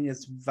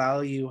Porzingis'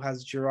 value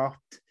has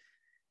dropped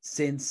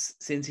since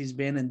he's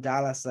been in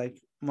Dallas. Like,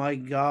 my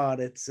God,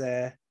 it's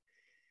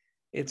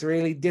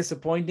really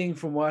disappointing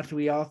from what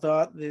we all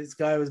thought this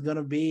guy was going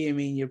to be. I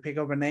mean, you pick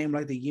up a name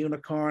like the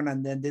Unicorn,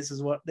 and then this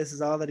is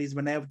all that he's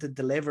been able to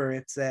deliver.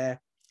 It's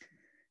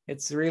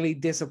really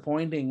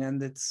disappointing,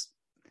 and it's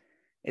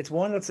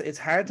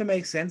hard to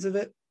make sense of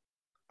it.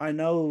 I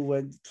know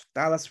when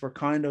Dallas were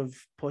kind of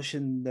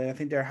pushing, I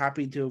think they're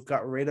happy to have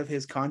got rid of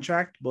his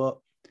contract, but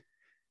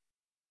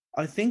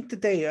I think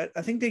they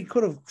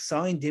could have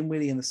signed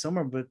Dinwiddie in the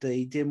summer, but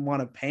they didn't want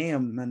to pay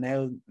him, and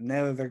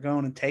now they're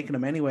going and taking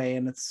him anyway,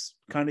 and it's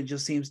kind of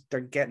just seems they're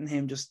getting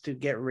him just to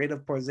get rid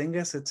of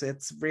Porzingis.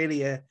 It's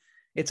really a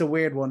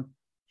weird one.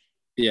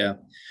 Yeah,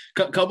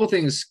 couple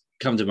things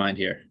come to mind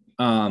here.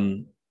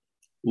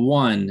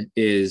 One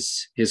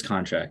is his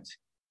contract.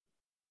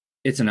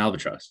 It's an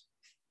albatross,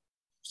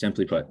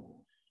 simply put,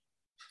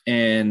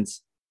 and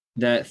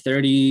that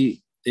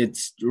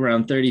it's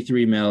around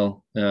 33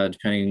 mil,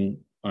 depending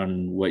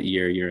on what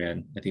year you're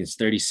in. I think it's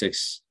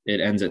 36.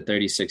 It ends at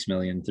 36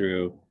 million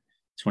through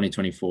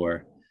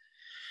 2024.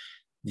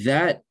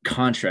 That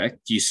contract,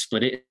 you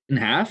split it in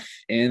half,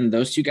 and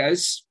those 2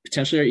 guys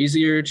potentially are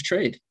easier to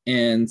trade.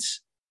 And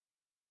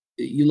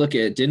you look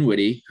at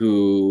Dinwiddie,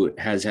 who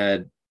has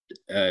had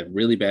a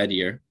really bad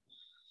year,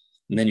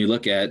 and then you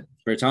look at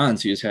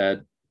Bertans, who's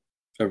had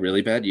a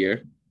really bad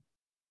year.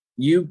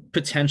 You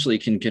potentially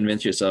can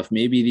convince yourself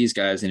maybe these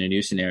guys in a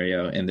new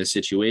scenario in this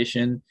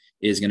situation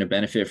is going to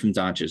benefit from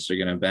Doncic. They're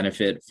going to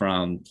benefit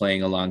from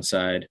playing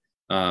alongside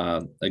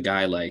a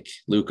guy like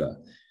Luka,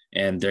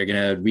 and they're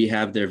going to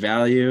rehab their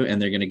value,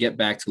 and they're going to get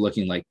back to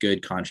looking like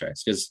good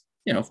contracts. Because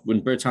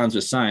when Bertans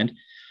was signed,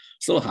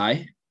 it's a little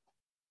high.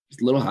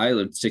 It's a little high,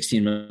 like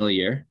 16 million a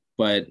year,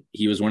 but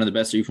he was one of the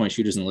best 3-point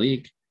shooters in the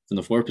league from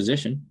the floor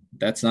position.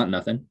 That's not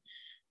nothing.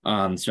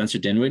 Spencer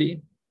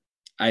Dinwiddie,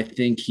 I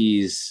think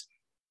he's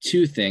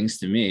two things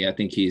to me. I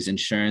think he's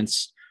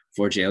insurance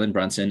for Jalen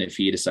Brunson if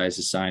he decides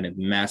to sign a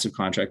massive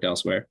contract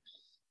elsewhere.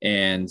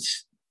 And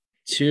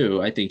two,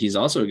 I think he's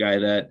also a guy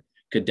that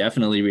could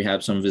definitely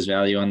rehab some of his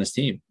value on this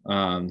team.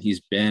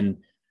 He's been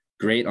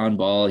great on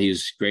ball. He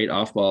was great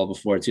off ball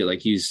before too.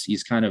 Like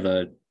he's kind of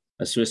a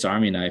Swiss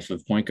Army knife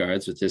of point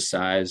guards with his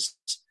size,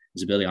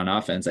 his ability on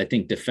offense. I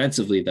think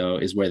defensively though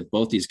is where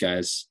both these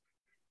guys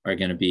are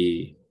going to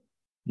be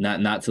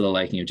not to the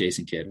liking of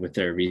Jason Kidd with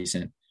their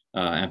recent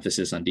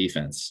emphasis on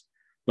defense.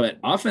 But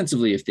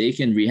offensively, if they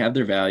can rehab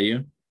their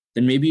value,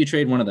 then maybe you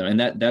trade one of them,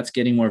 and that's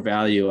getting more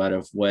value out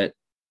of what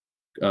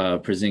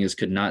Porzingis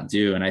could not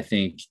do. And I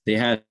think they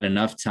had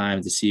enough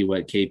time to see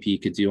what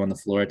KP could do on the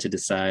floor to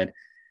decide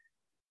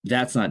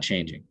that's not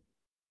changing.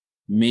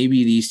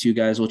 Maybe these two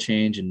guys will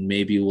change, and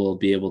maybe we'll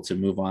be able to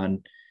move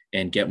on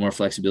and get more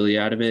flexibility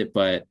out of it.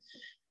 But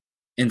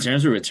in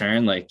terms of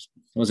return, like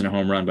it wasn't a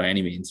home run by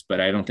any means,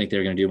 but I don't think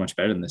they're going to do much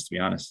better than this, to be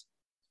honest.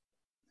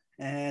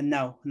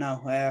 No.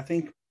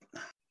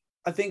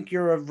 I think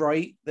you're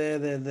right.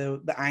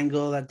 The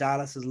angle that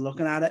Dallas is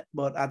looking at it,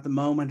 but at the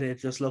moment it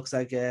just looks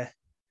like a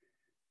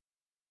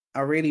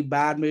really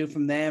bad move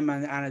from them,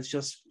 and it's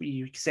just,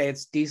 you say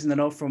it's decent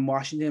enough from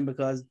Washington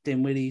because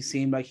Dinwiddie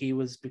seemed like he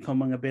was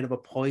becoming a bit of a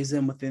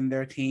poison within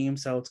their team,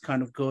 so it's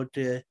kind of good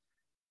to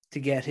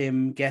get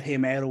him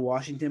out of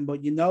Washington. But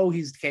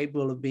he's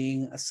capable of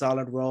being a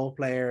solid role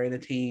player in a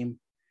team,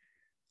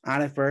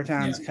 and if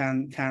Bertans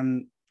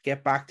can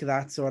get back to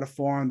that sort of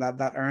form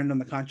that earned him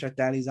the contract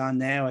that he's on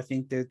now, I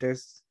think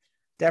there's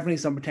definitely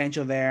some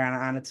potential there,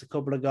 and it's a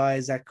couple of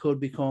guys that could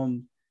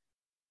become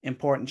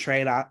important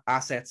trade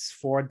assets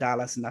for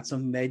Dallas, and that's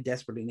something they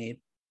desperately need.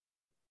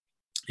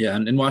 Yeah,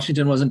 and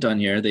Washington wasn't done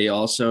here. They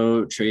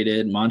also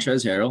traded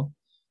Montrezl Harrell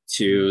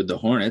to the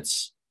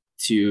Hornets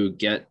to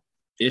get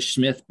Ish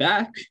Smith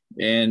back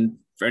and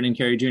Freddie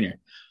Carey Jr.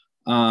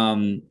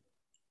 Well,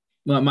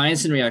 my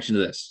instant reaction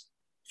to this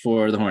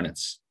for the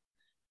Hornets,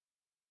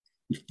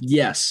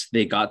 yes,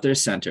 they got their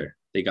center.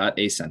 They got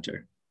a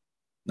center,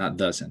 not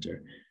the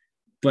center.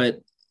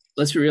 But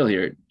let's be real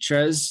here.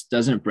 Trez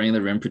doesn't bring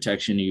the rim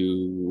protection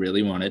you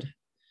really wanted.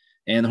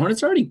 And the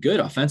Hornets are already good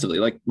offensively.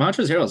 Like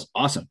Montrezl Harrell is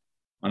awesome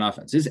on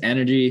offense. His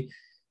energy,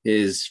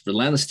 his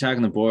relentless attack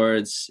on the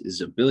boards,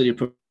 his ability to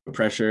put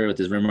pressure with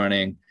his rim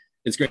running,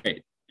 it's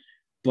great.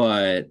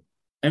 But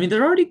I mean,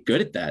 they're already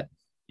good at that.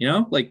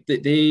 Like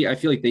I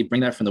feel like they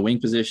bring that from the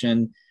wing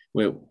position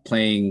with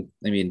playing,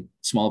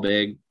 small,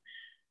 big.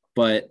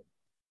 But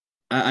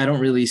I don't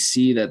really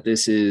see that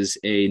this is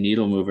a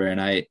needle mover.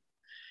 And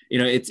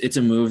it's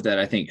a move that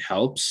I think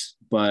helps,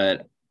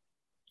 but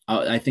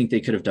I think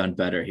they could have done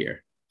better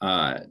here.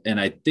 And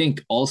I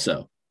think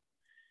also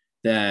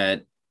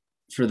that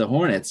for the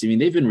Hornets,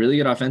 they've been really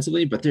good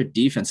offensively, but their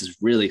defense has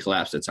really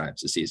collapsed at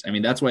times this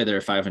season. That's why they're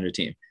a 500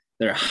 team.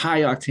 They're a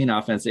high octane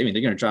offense. They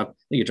could drop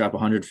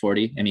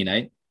 140 any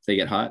night if they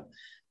get hot.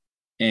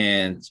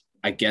 And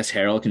I guess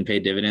Harrell can pay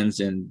dividends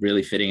in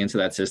really fitting into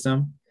that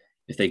system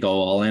if they go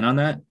all in on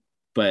that.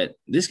 But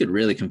this could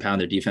really compound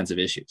their defensive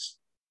issues.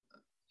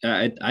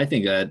 I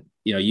think that,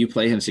 you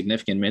play him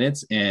significant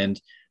minutes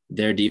and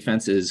their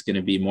defense is going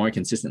to be more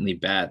consistently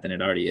bad than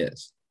it already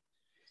is.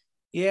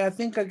 Yeah,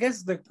 I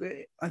guess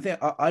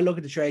I look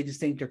at the trade, just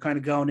think they're kind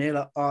of going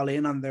all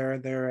in on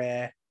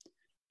their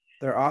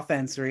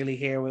offense really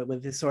here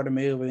with this sort of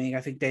move.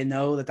 I think they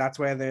know that that's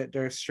where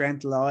their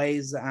strength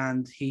lies,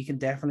 and he can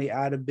definitely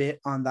add a bit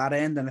on that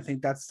end. And I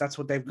think that's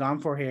what they've gone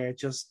for here.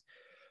 Just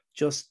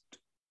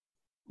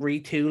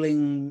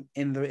retooling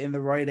in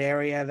the right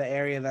area, the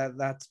area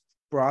that's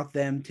brought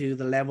them to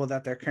the level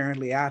that they're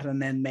currently at,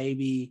 and then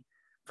maybe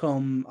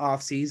come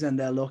off season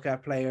they'll look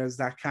at players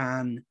that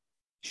can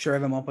shore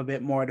them up a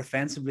bit more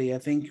defensively. I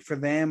think for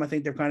them,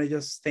 they're kind of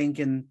just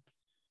thinking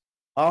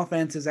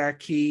offense is our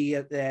key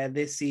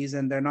this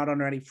season. They're not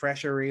under any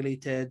pressure really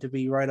to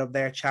be right up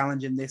there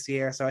challenging this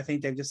year. So I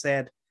think they've just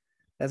said,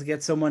 let's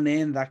get someone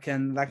in that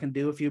can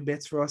do a few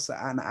bits for us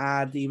and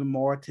add even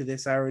more to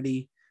this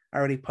already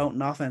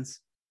potent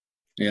offense.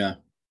 Yeah.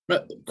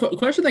 But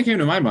question that came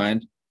to my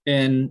mind,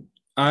 and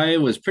I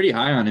was pretty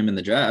high on him in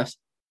the draft.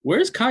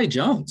 Where's Kai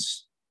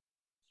Jones?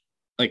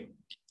 Like,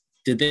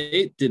 did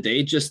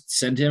they just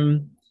send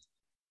him?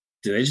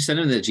 Did they just send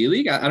him to the G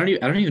League? I don't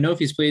even know if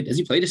he's played. Has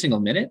he played a single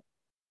minute?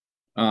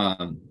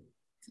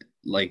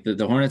 Like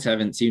the Hornets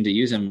haven't seemed to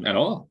use him at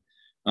all.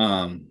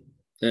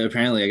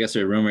 apparently, I guess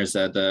there are rumors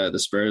that the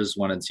Spurs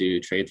wanted to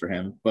trade for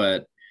him,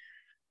 but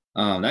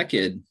that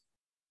kid,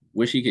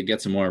 wish he could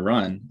get some more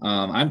run.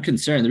 I'm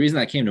concerned. The reason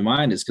that came to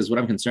mind is because what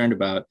I'm concerned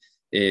about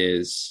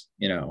is,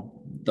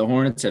 the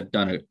Hornets have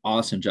done an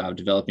awesome job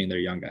developing their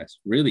young guys.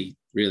 Really,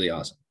 really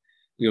awesome.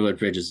 Look at what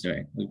Bridges is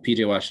doing.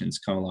 PJ Washington's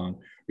come along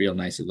real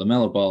nicely.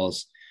 LaMelo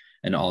Ball's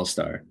an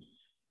all-star.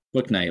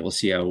 Bouknight, we'll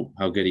see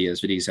how good he is,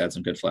 but he's had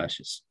some good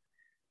flashes.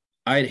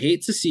 I'd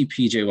hate to see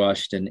PJ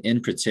Washington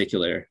in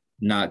particular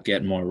not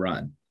get more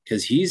run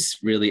because he's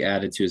really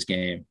added to his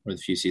game over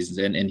the few seasons.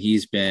 And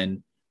he's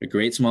been a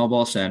great small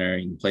ball center.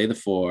 He can play the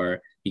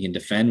four, he can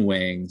defend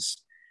wings,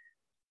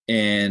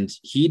 and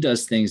he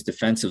does things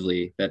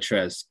defensively that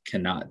Trez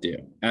cannot do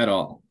at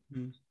all.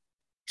 Mm.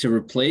 To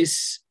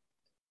replace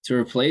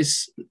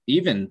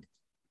even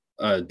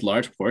a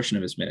large portion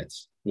of his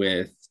minutes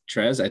with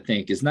Trez, I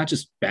think, is not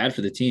just bad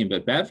for the team,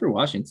 but bad for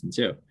Washington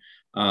too.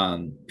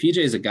 PJ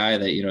is a guy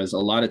that, as a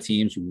lot of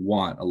teams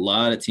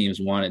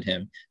wanted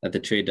him at the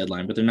trade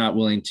deadline, but they're not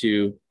willing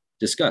to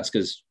discuss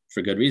because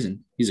for good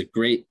reason. He's a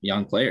great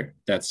young player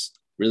that's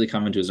really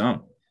coming to his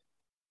own.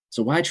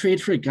 So why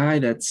trade for a guy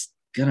that's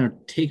going to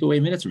take away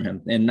minutes from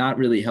him and not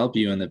really help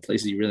you in the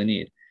places you really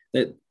need?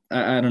 That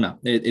I don't know.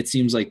 It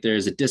seems like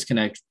there's a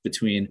disconnect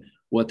between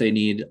what they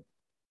need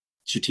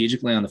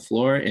strategically on the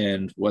floor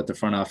and what the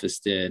front office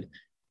did.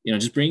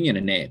 Just bringing in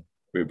a name,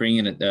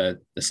 bringing in the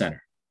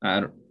center.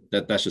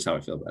 That's just how I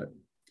feel about it.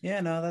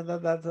 Yeah, no, I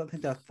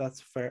think that's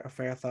a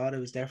fair thought.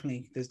 There's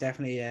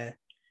definitely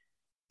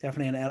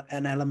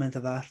an element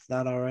of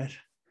that. All right.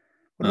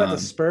 What about the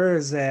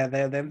Spurs?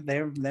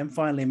 They're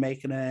finally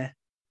making a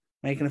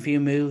few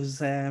moves,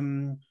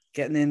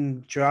 getting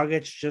in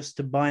Dragic just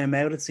to buy him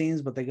out. It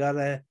seems, but they got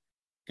a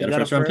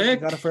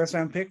first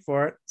round pick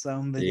for it.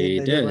 So they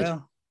did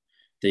well.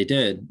 They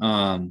did.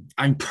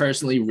 I'm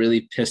personally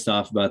really pissed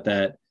off about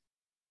that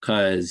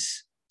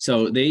because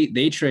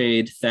they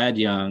trade Thad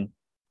Young,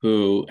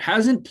 who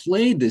hasn't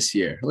played this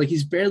year. Like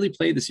he's barely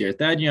played this year.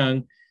 Thad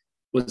Young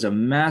was a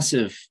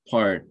massive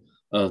part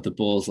of the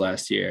Bulls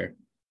last year.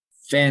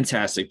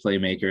 Fantastic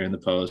playmaker in the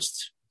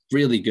post,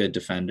 really good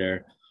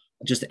defender,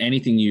 just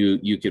anything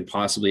you could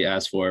possibly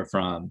ask for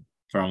from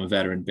a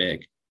veteran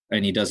big.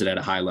 And he does it at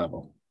a high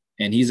level.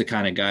 And he's the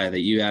kind of guy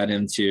that you add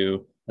him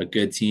to a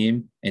good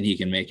team and he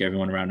can make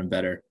everyone around him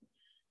better.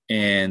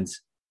 And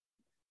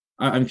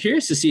I'm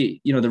curious to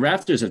see, the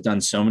Raptors have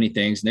done so many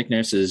things. Nick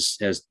Nurse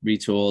has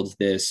retooled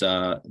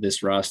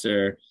this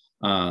roster,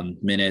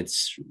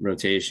 minutes,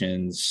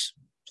 rotations,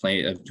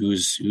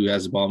 who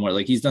has the ball more.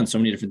 Like he's done so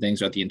many different things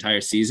throughout the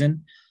entire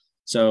season.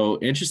 So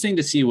interesting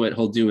to see what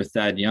he'll do with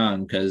Thad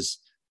Young because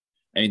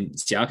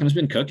Siakam's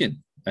been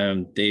cooking.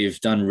 They've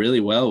done really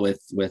well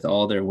with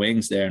all their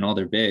wings there and all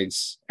their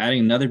bigs.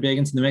 Adding another big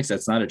into the mix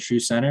that's not a true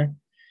center,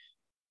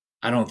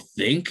 I don't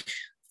think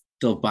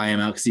they'll buy him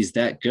out because he's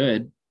that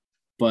good.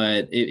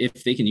 But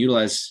if they can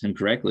utilize him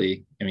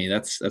correctly,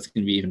 that's going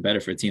to be even better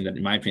for a team that,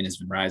 in my opinion, has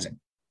been rising.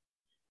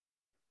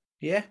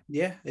 Yeah.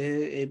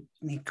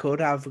 He could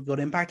have a good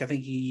impact. I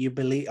think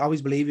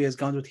always believe he has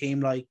gone to a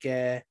team like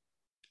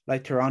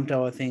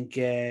Toronto. I think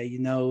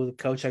the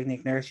coach like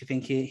Nick Nurse. You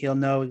think he'll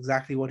know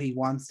exactly what he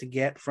wants to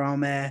get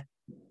from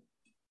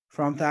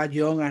Thad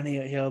Young, and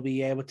he'll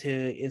be able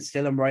to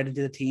instill him right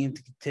into the team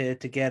to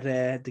get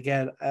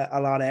a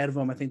lot out of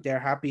him. I think they're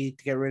happy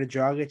to get rid of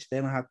Dragic.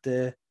 They don't have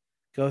to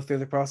go through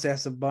the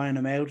process of buying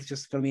him out. It's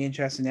just going to be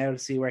interesting now to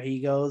see where he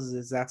goes.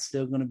 Is that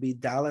still going to be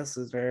Dallas?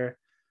 Is there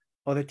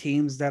other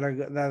teams that are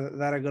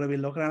going to be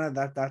looking at it?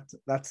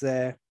 That's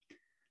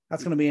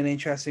going to be an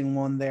interesting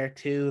one there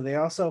too.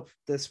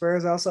 The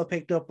Spurs also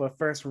picked up a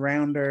first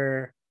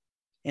rounder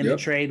in the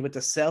trade with the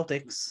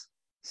Celtics.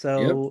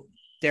 So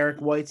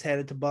Derek White's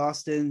headed to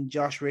Boston,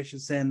 Josh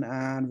Richardson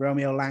and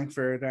Romeo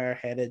Langford are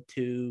headed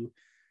to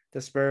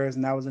the Spurs,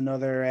 and that was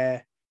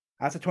another.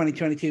 That's a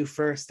 2022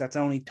 first. That's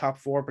only top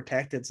 4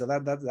 protected, so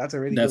that's a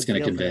really that's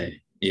going to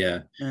convey.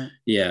 Yeah.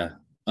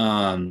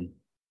 For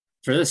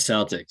the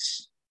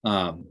Celtics,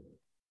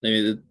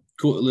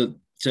 cool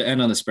to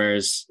end on the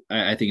Spurs.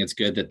 I think it's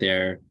good that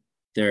they're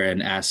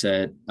in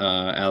asset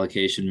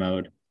allocation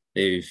mode.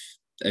 They've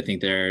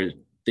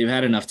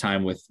had enough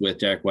time with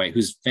Derek White,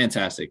 who's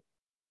fantastic,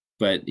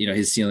 but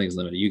his ceiling is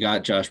limited. You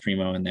got Josh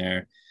Primo in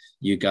there.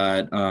 You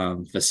got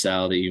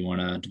Vassell that you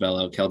want to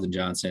develop, Keldon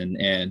Johnson,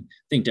 and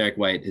I think Derek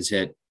White has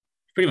hit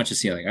pretty much a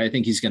ceiling. I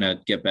think he's going to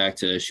get back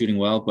to shooting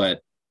well, but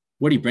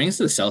what he brings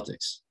to the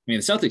Celtics, the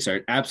Celtics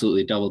are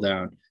absolutely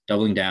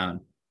doubling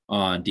down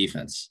on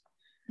defense.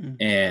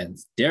 And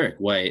Derek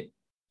White,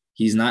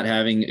 he's not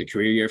having a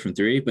career year from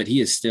 3, but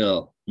he is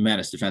still a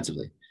menace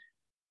defensively.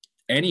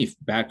 Any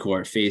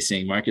backcourt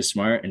facing Marcus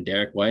Smart and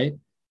Derek White,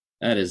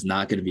 that is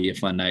not going to be a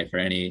fun night for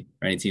any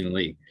team in the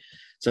league.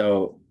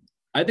 So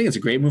I think it's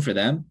a great move for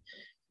them.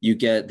 You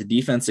get the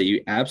defense that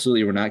you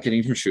absolutely were not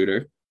getting from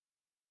Schroeder.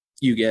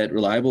 You get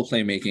reliable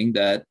playmaking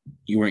that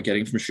you weren't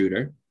getting from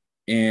Schroeder.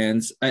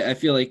 And I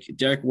feel like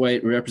Derek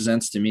White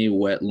represents to me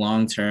what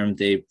long-term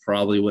they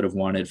probably would have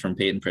wanted from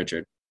Peyton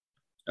Pritchard.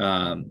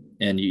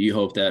 And you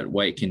hope that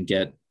White can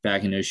get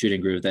back into a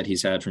shooting groove that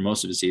he's had for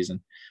most of his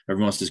season, or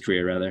most of his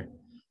career rather.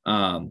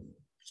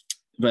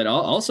 But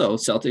also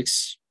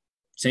Celtics,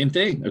 same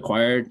thing.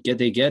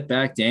 They get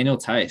back Daniel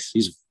Theis.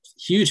 He's a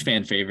huge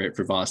fan favorite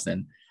for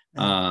Boston.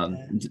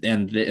 And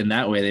in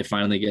that way, they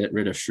finally get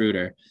rid of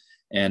Schroeder.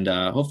 And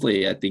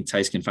hopefully, I think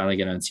Theis can finally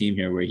get on a team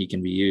here where he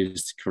can be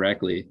used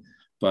correctly.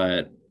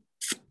 But,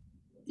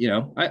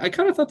 I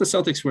kind of thought the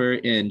Celtics were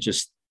in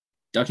just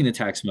ducking the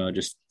tax mode,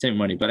 just saving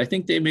money. But I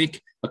think they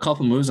make a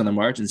couple moves on the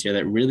margins here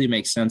that really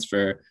make sense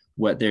for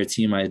what their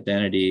team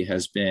identity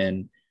has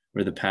been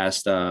for the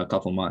past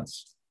couple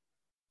months.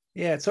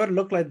 Yeah, it sort of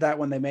looked like that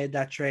when they made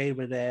that trade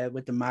with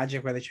the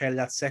Magic, where they traded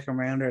that second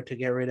rounder to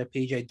get rid of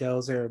PJ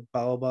Dozier,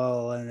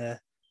 Bobo, and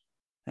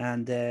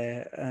then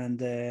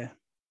the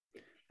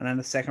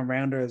second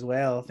rounder as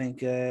well. I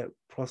think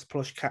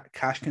plus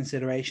cash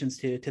considerations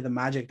to the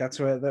Magic. That's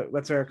where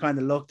it kind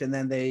of looked, and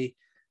then they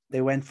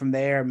went from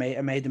there,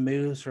 made the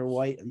moves for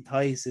White and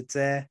Theis. It's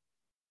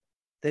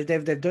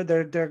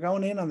they're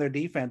going in on their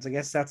defense. I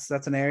guess that's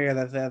an area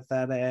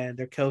that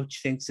their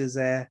coach thinks is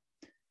a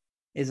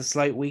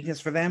slight weakness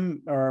for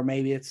them, or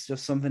maybe it's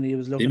just something he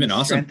was looking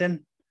to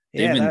strengthen.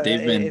 They've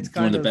been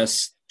one of the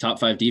best top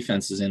 5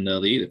 defenses in the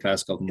league the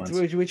past couple months.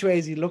 Which way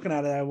is he looking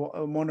at it?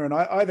 I'm wondering.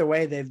 Either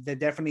way, they've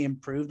definitely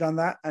improved on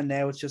that, and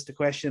now it's just a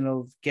question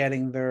of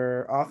getting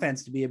their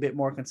offense to be a bit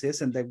more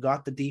consistent. They've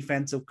got the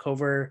defensive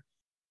cover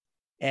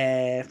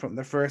from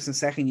the first and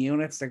second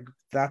units.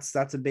 That's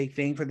a big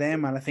thing for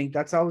them, and I think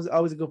that's always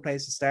a good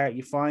place to start.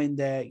 You find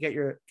get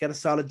a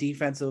solid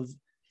defensive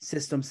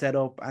system set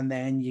up, and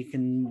then you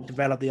can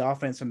develop the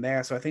offense from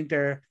there. So I think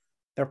they're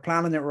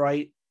planning it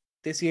right.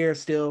 This year,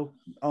 still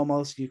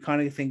almost you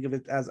kind of think of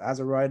it as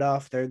a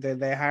write-off.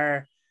 They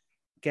are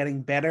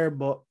getting better,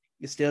 but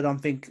you still don't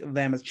think of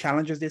them as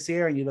challengers this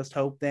year, and you just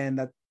hope then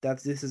that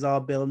this is all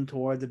building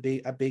towards a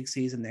big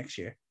season next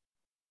year.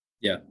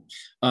 Yeah.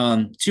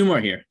 2 more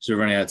here, so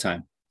we're running out of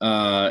time.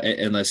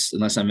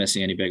 Unless I'm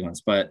missing any big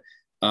ones. But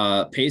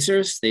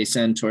Pacers, they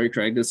send Torrey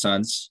Craig to the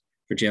Suns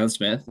for Jalen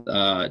Smith.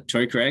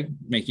 Torrey Craig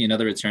making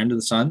another return to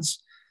the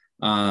Suns.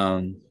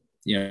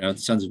 The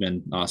Suns have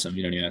been awesome.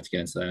 You don't even have to get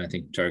into that. I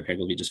think Torrey Craig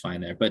will be just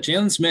fine there. But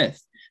Jalen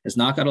Smith has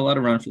not got a lot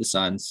of run for the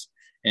Suns.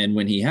 And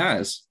when he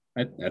has,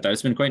 I thought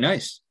it's been quite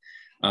nice.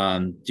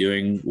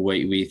 Doing what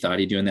we thought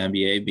he'd do in the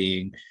NBA,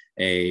 being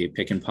a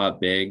pick and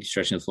pop big,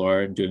 stretching the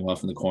floor, doing well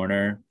from the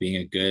corner, being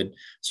a good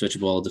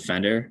switchable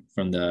defender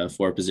from the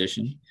 4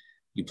 position.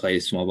 You play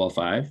small ball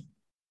 5.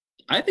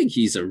 I think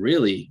he's a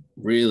really,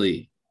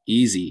 really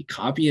easy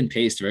copy and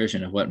paste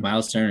version of what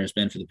Miles Turner has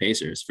been for the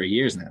Pacers for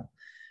years now.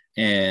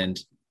 And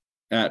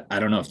I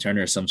don't know if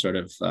Turner is some sort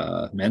of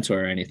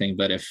mentor or anything,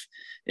 but if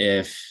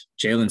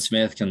Jalen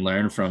Smith can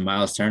learn from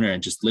Miles Turner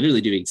and just literally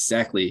do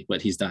exactly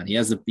what he's done, he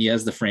has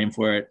the frame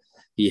for it,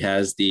 he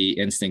has the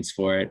instincts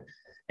for it,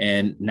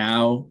 and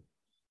now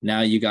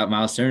you got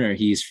Miles Turner.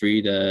 He's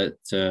free to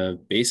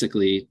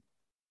basically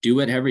do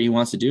whatever he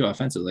wants to do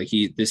offensively.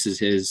 Like this is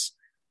his.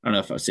 I don't know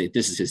if I would say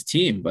this is his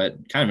team,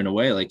 but kind of in a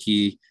way, like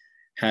he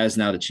has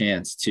now the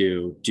chance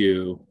to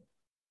do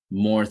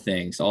more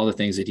things, all the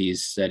things that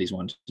he's said he's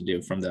wanted to do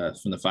from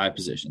the 5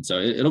 position. So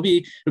it'll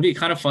be a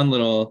kind of fun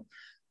little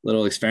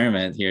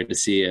experiment here to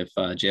see if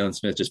Jalen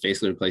Smith just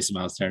basically replaces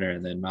Miles Turner,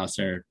 and then Miles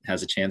Turner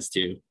has a chance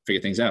to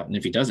figure things out. And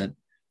if he doesn't,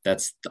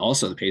 that's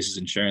also the Pacers'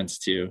 insurance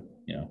to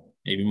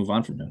maybe move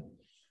on from him.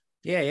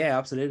 Yeah,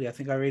 absolutely. I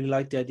think I really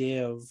like the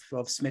idea of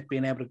Smith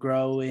being able to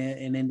grow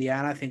in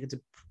Indiana. I think it's a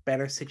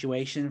better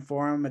situation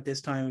for him at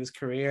this time of his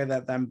career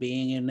than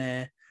being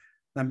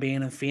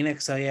in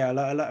Phoenix. So yeah,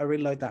 I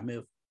really like that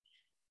move.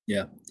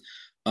 Yeah.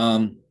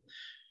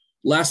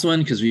 Last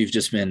one, because we've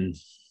just been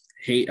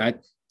I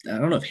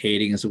don't know if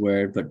hating is a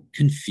word, but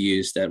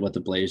confused at what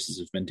the Blazers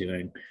have been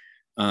doing.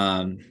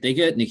 They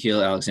get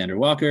Nickeil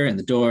Alexander-Walker in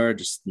the door.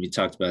 Just we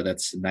talked about,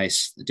 that's a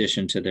nice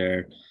addition to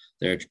their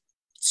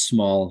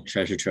small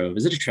treasure trove.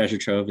 Is it a treasure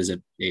trove? Is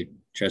it a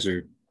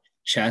treasure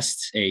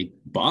chest? A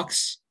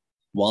box?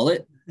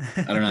 Wallet?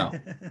 I don't know.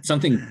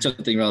 something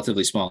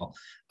relatively small.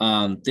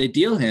 They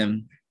deal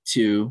him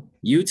to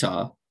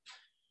Utah.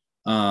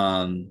 Why?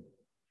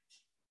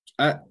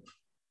 I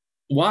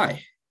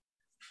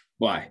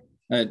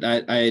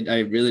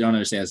really don't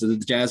understand. So the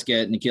Jazz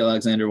get Nickeil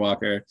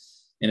Alexander-Walker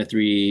in a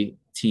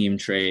 3-team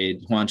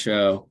trade.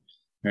 Juancho,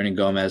 Hernan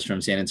Gomez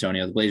from San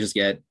Antonio. The Blazers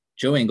get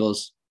Joe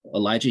Ingles,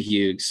 Elijah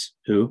Hughes,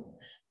 who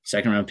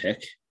 2nd-round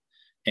pick,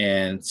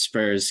 and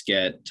Spurs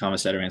get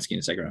Thomas Satoransky in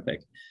a 2nd-round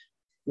pick.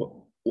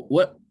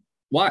 What?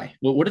 Why?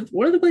 What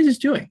are the Blazers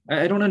doing?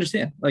 I don't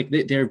understand. Like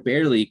they're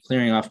barely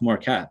clearing off more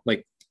cap.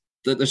 Like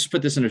let's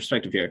put this in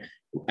perspective here.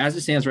 As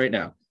it stands right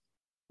now,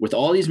 with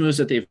all these moves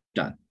that they've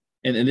done,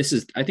 and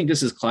I think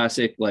this is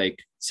classic like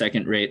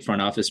second-rate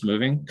front office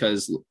moving,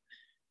 because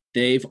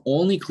they've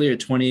only cleared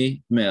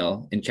 $20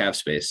 million in cap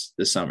space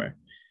this summer,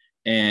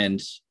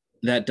 and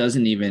that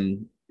doesn't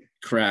even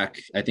crack,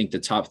 I think, the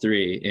top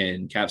 3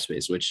 in cap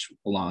space, which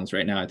belongs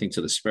right now, I think,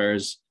 to the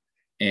Spurs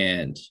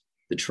and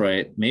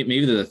Detroit.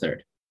 Maybe they're the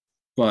 3rd,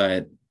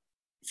 but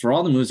for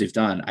all the moves they've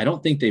done, I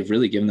don't think they've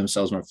really given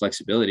themselves more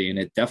flexibility. And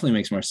it definitely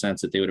makes more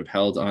sense that they would have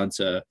held on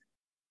to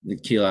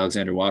Nickeil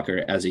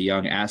Alexander-Walker as a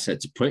young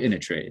asset to put in a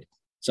trade.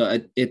 So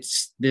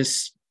it's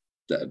this,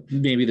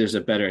 maybe there's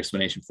a better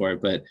explanation for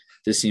it, but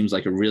this seems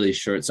like a really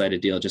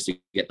short-sighted deal just to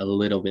get a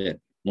little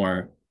bit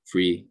more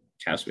free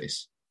cap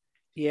space.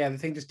 Yeah, I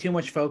think there's too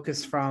much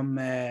focus from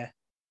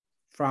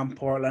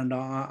Portland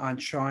on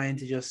trying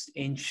to just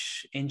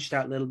inch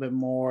that little bit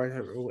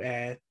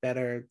more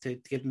better to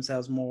give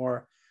themselves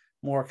more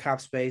cap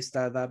space,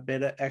 that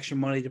bit of extra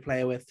money to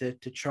play with to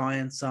try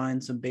and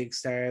sign some big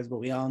stars. But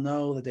we all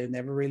know that they've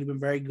never really been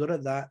very good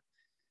at that.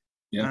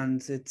 Yeah.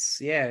 And it's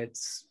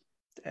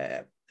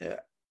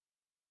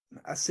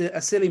a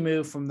silly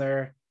move from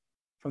their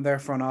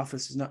front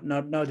office. There's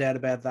no doubt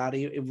about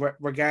that.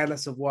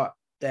 Regardless of what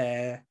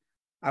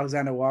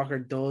Alexander Walker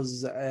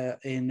does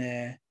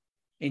in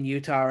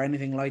Utah or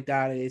anything like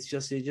that, it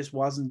just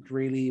wasn't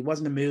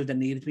a move that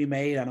needed to be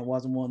made, and it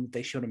wasn't one that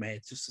they should have made.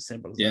 It's just as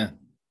simple as that.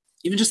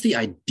 Even just the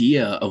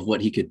idea of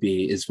what he could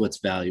be is what's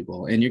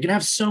valuable, and you're gonna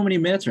have so many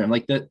minutes for him.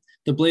 Like the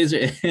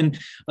Blazers, and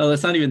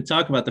let's not even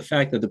talk about the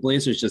fact that the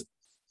Blazers just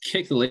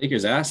kicked the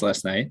Lakers' ass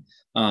last night.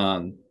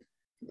 Oh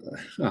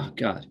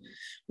God,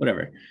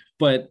 whatever.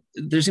 But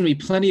there's gonna be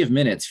plenty of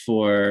minutes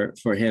for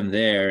him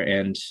there,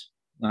 and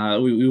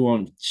we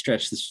won't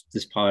stretch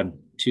this pod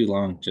too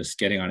long just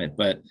getting on it.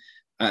 But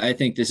I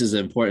think this is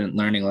an important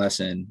learning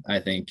lesson. I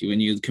think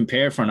when you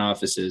compare front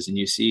offices and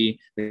you see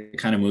the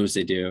kind of moves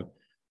they do,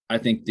 I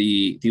think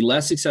the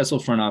less successful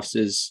front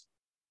offices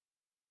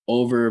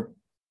over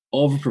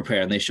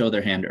prepare and they show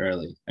their hand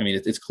early. I mean,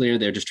 it's clear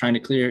they're just trying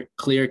to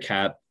clear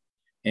cap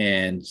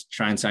and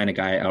try and sign a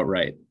guy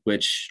outright,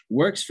 which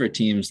works for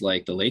teams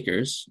like the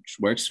Lakers, which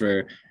works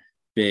for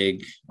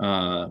big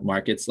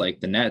markets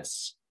like the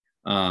Nets.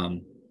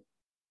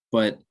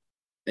 But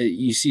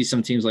you see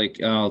some teams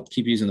like, I'll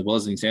keep using the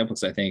Bulls as an example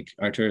because I think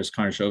Arturas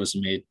Karnisovas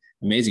made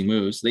amazing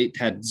moves. They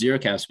had zero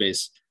cap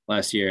space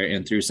last year,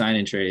 and through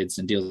sign-in trades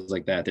and deals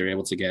like that, they were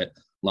able to get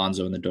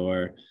Lonzo in the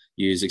door,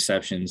 use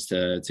exceptions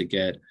to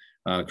get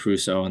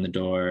Caruso in the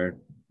door,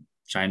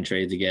 sign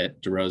trade to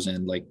get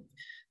DeRozan. Like,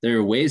 there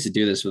are ways to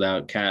do this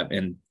without cap,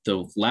 and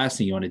the last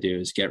thing you want to do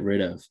is get rid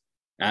of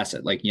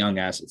young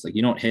assets. Like,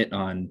 you don't hit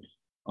on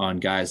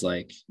guys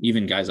like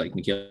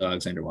Nickeil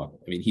Alexander-Walker.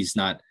 I mean, he's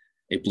not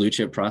a blue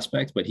chip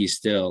prospect, but he's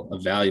still a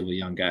valuable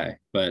young guy.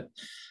 But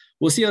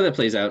we'll see how that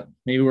plays out.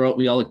 Maybe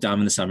we all look dumb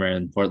in the summer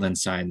and Portland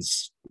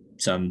signs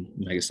some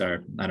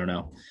megastar. I don't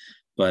know.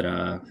 But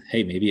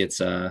hey, maybe it's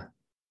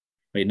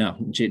wait, no,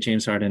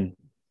 James Harden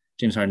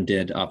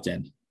did opt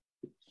in.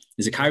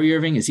 Is it Kyrie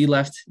Irving? Is he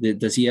left?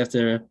 Does he have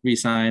to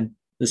re-sign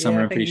this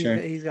summer? I'm pretty sure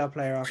he's got a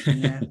player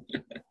option. Yeah.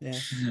 Yeah.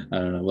 I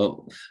don't know.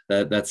 Well,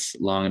 that's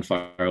long and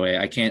far away.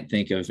 I can't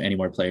think of any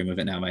more player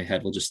movement now. My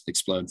head will just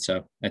explode.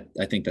 So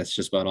I think that's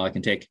just about all I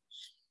can take.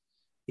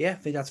 Yeah, I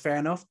think that's fair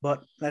enough.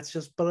 But let's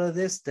just put it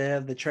this: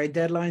 the trade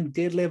deadline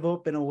did live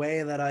up in a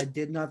way that I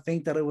did not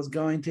think that it was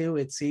going to.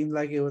 It seemed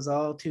like it was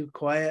all too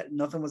quiet.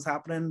 Nothing was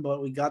happening,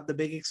 but we got the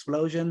big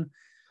explosion.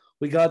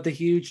 We got the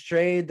huge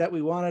trade that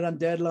we wanted on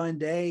deadline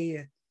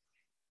day.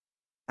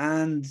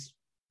 And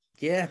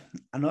yeah,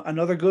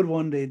 another good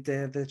one.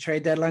 The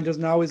trade deadline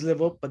doesn't always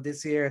live up, but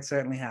this year it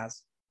certainly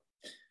has.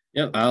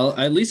 Yeah,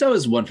 at least I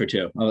was 1 for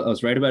 2. I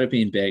was right about it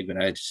being big, but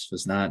I just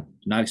was not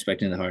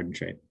expecting the Harden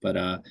trade.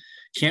 But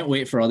can't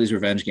wait for all these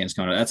revenge games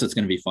coming up. That's what's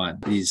going to be fun.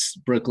 These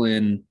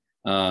Brooklyn,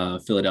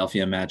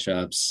 Philadelphia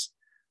matchups,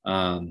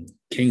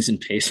 Kings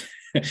and Pacers.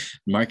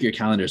 Mark your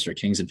calendars for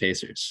Kings and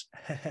Pacers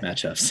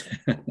matchups.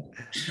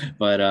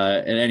 But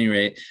at any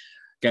rate,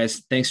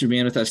 guys, thanks for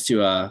being with us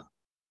to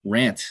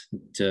rant,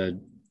 to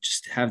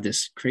just have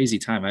this crazy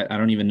time. I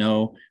don't even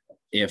know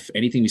if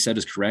anything we said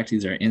is correct.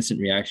 These are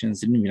instant reactions.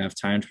 Didn't even have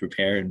time to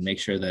prepare and make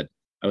sure that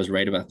I was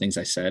right about things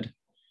I said.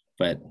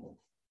 But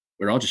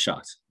we're all just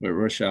shocked.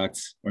 We're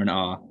shocked. We're in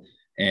awe.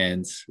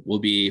 And we'll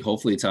be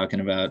hopefully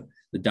talking about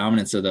the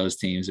dominance of those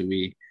teams that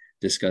we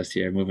discussed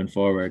here moving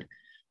forward.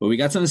 But we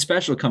got something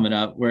special coming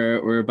up.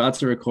 We're about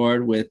to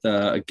record with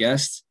a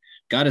guest.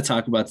 Got to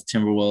talk about the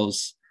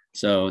Timberwolves.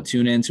 So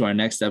tune in to our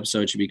next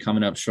episode. Should be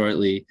coming up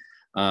shortly.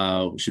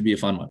 Should be a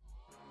fun one.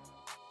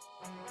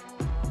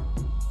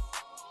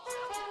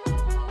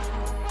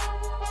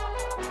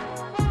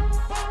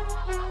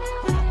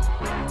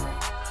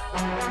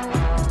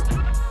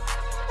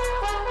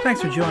 Thanks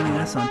for joining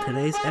us on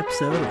today's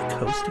episode of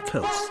Coast to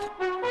Coast.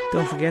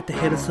 Don't forget to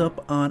hit us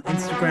up on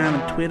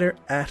Instagram and Twitter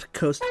at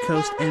Coast to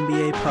Coast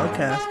NBA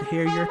Podcast to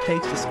hear your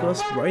takes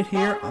discussed right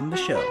here on the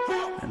show.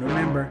 And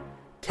remember,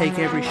 take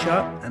every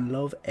shot and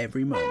love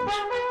every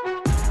moment.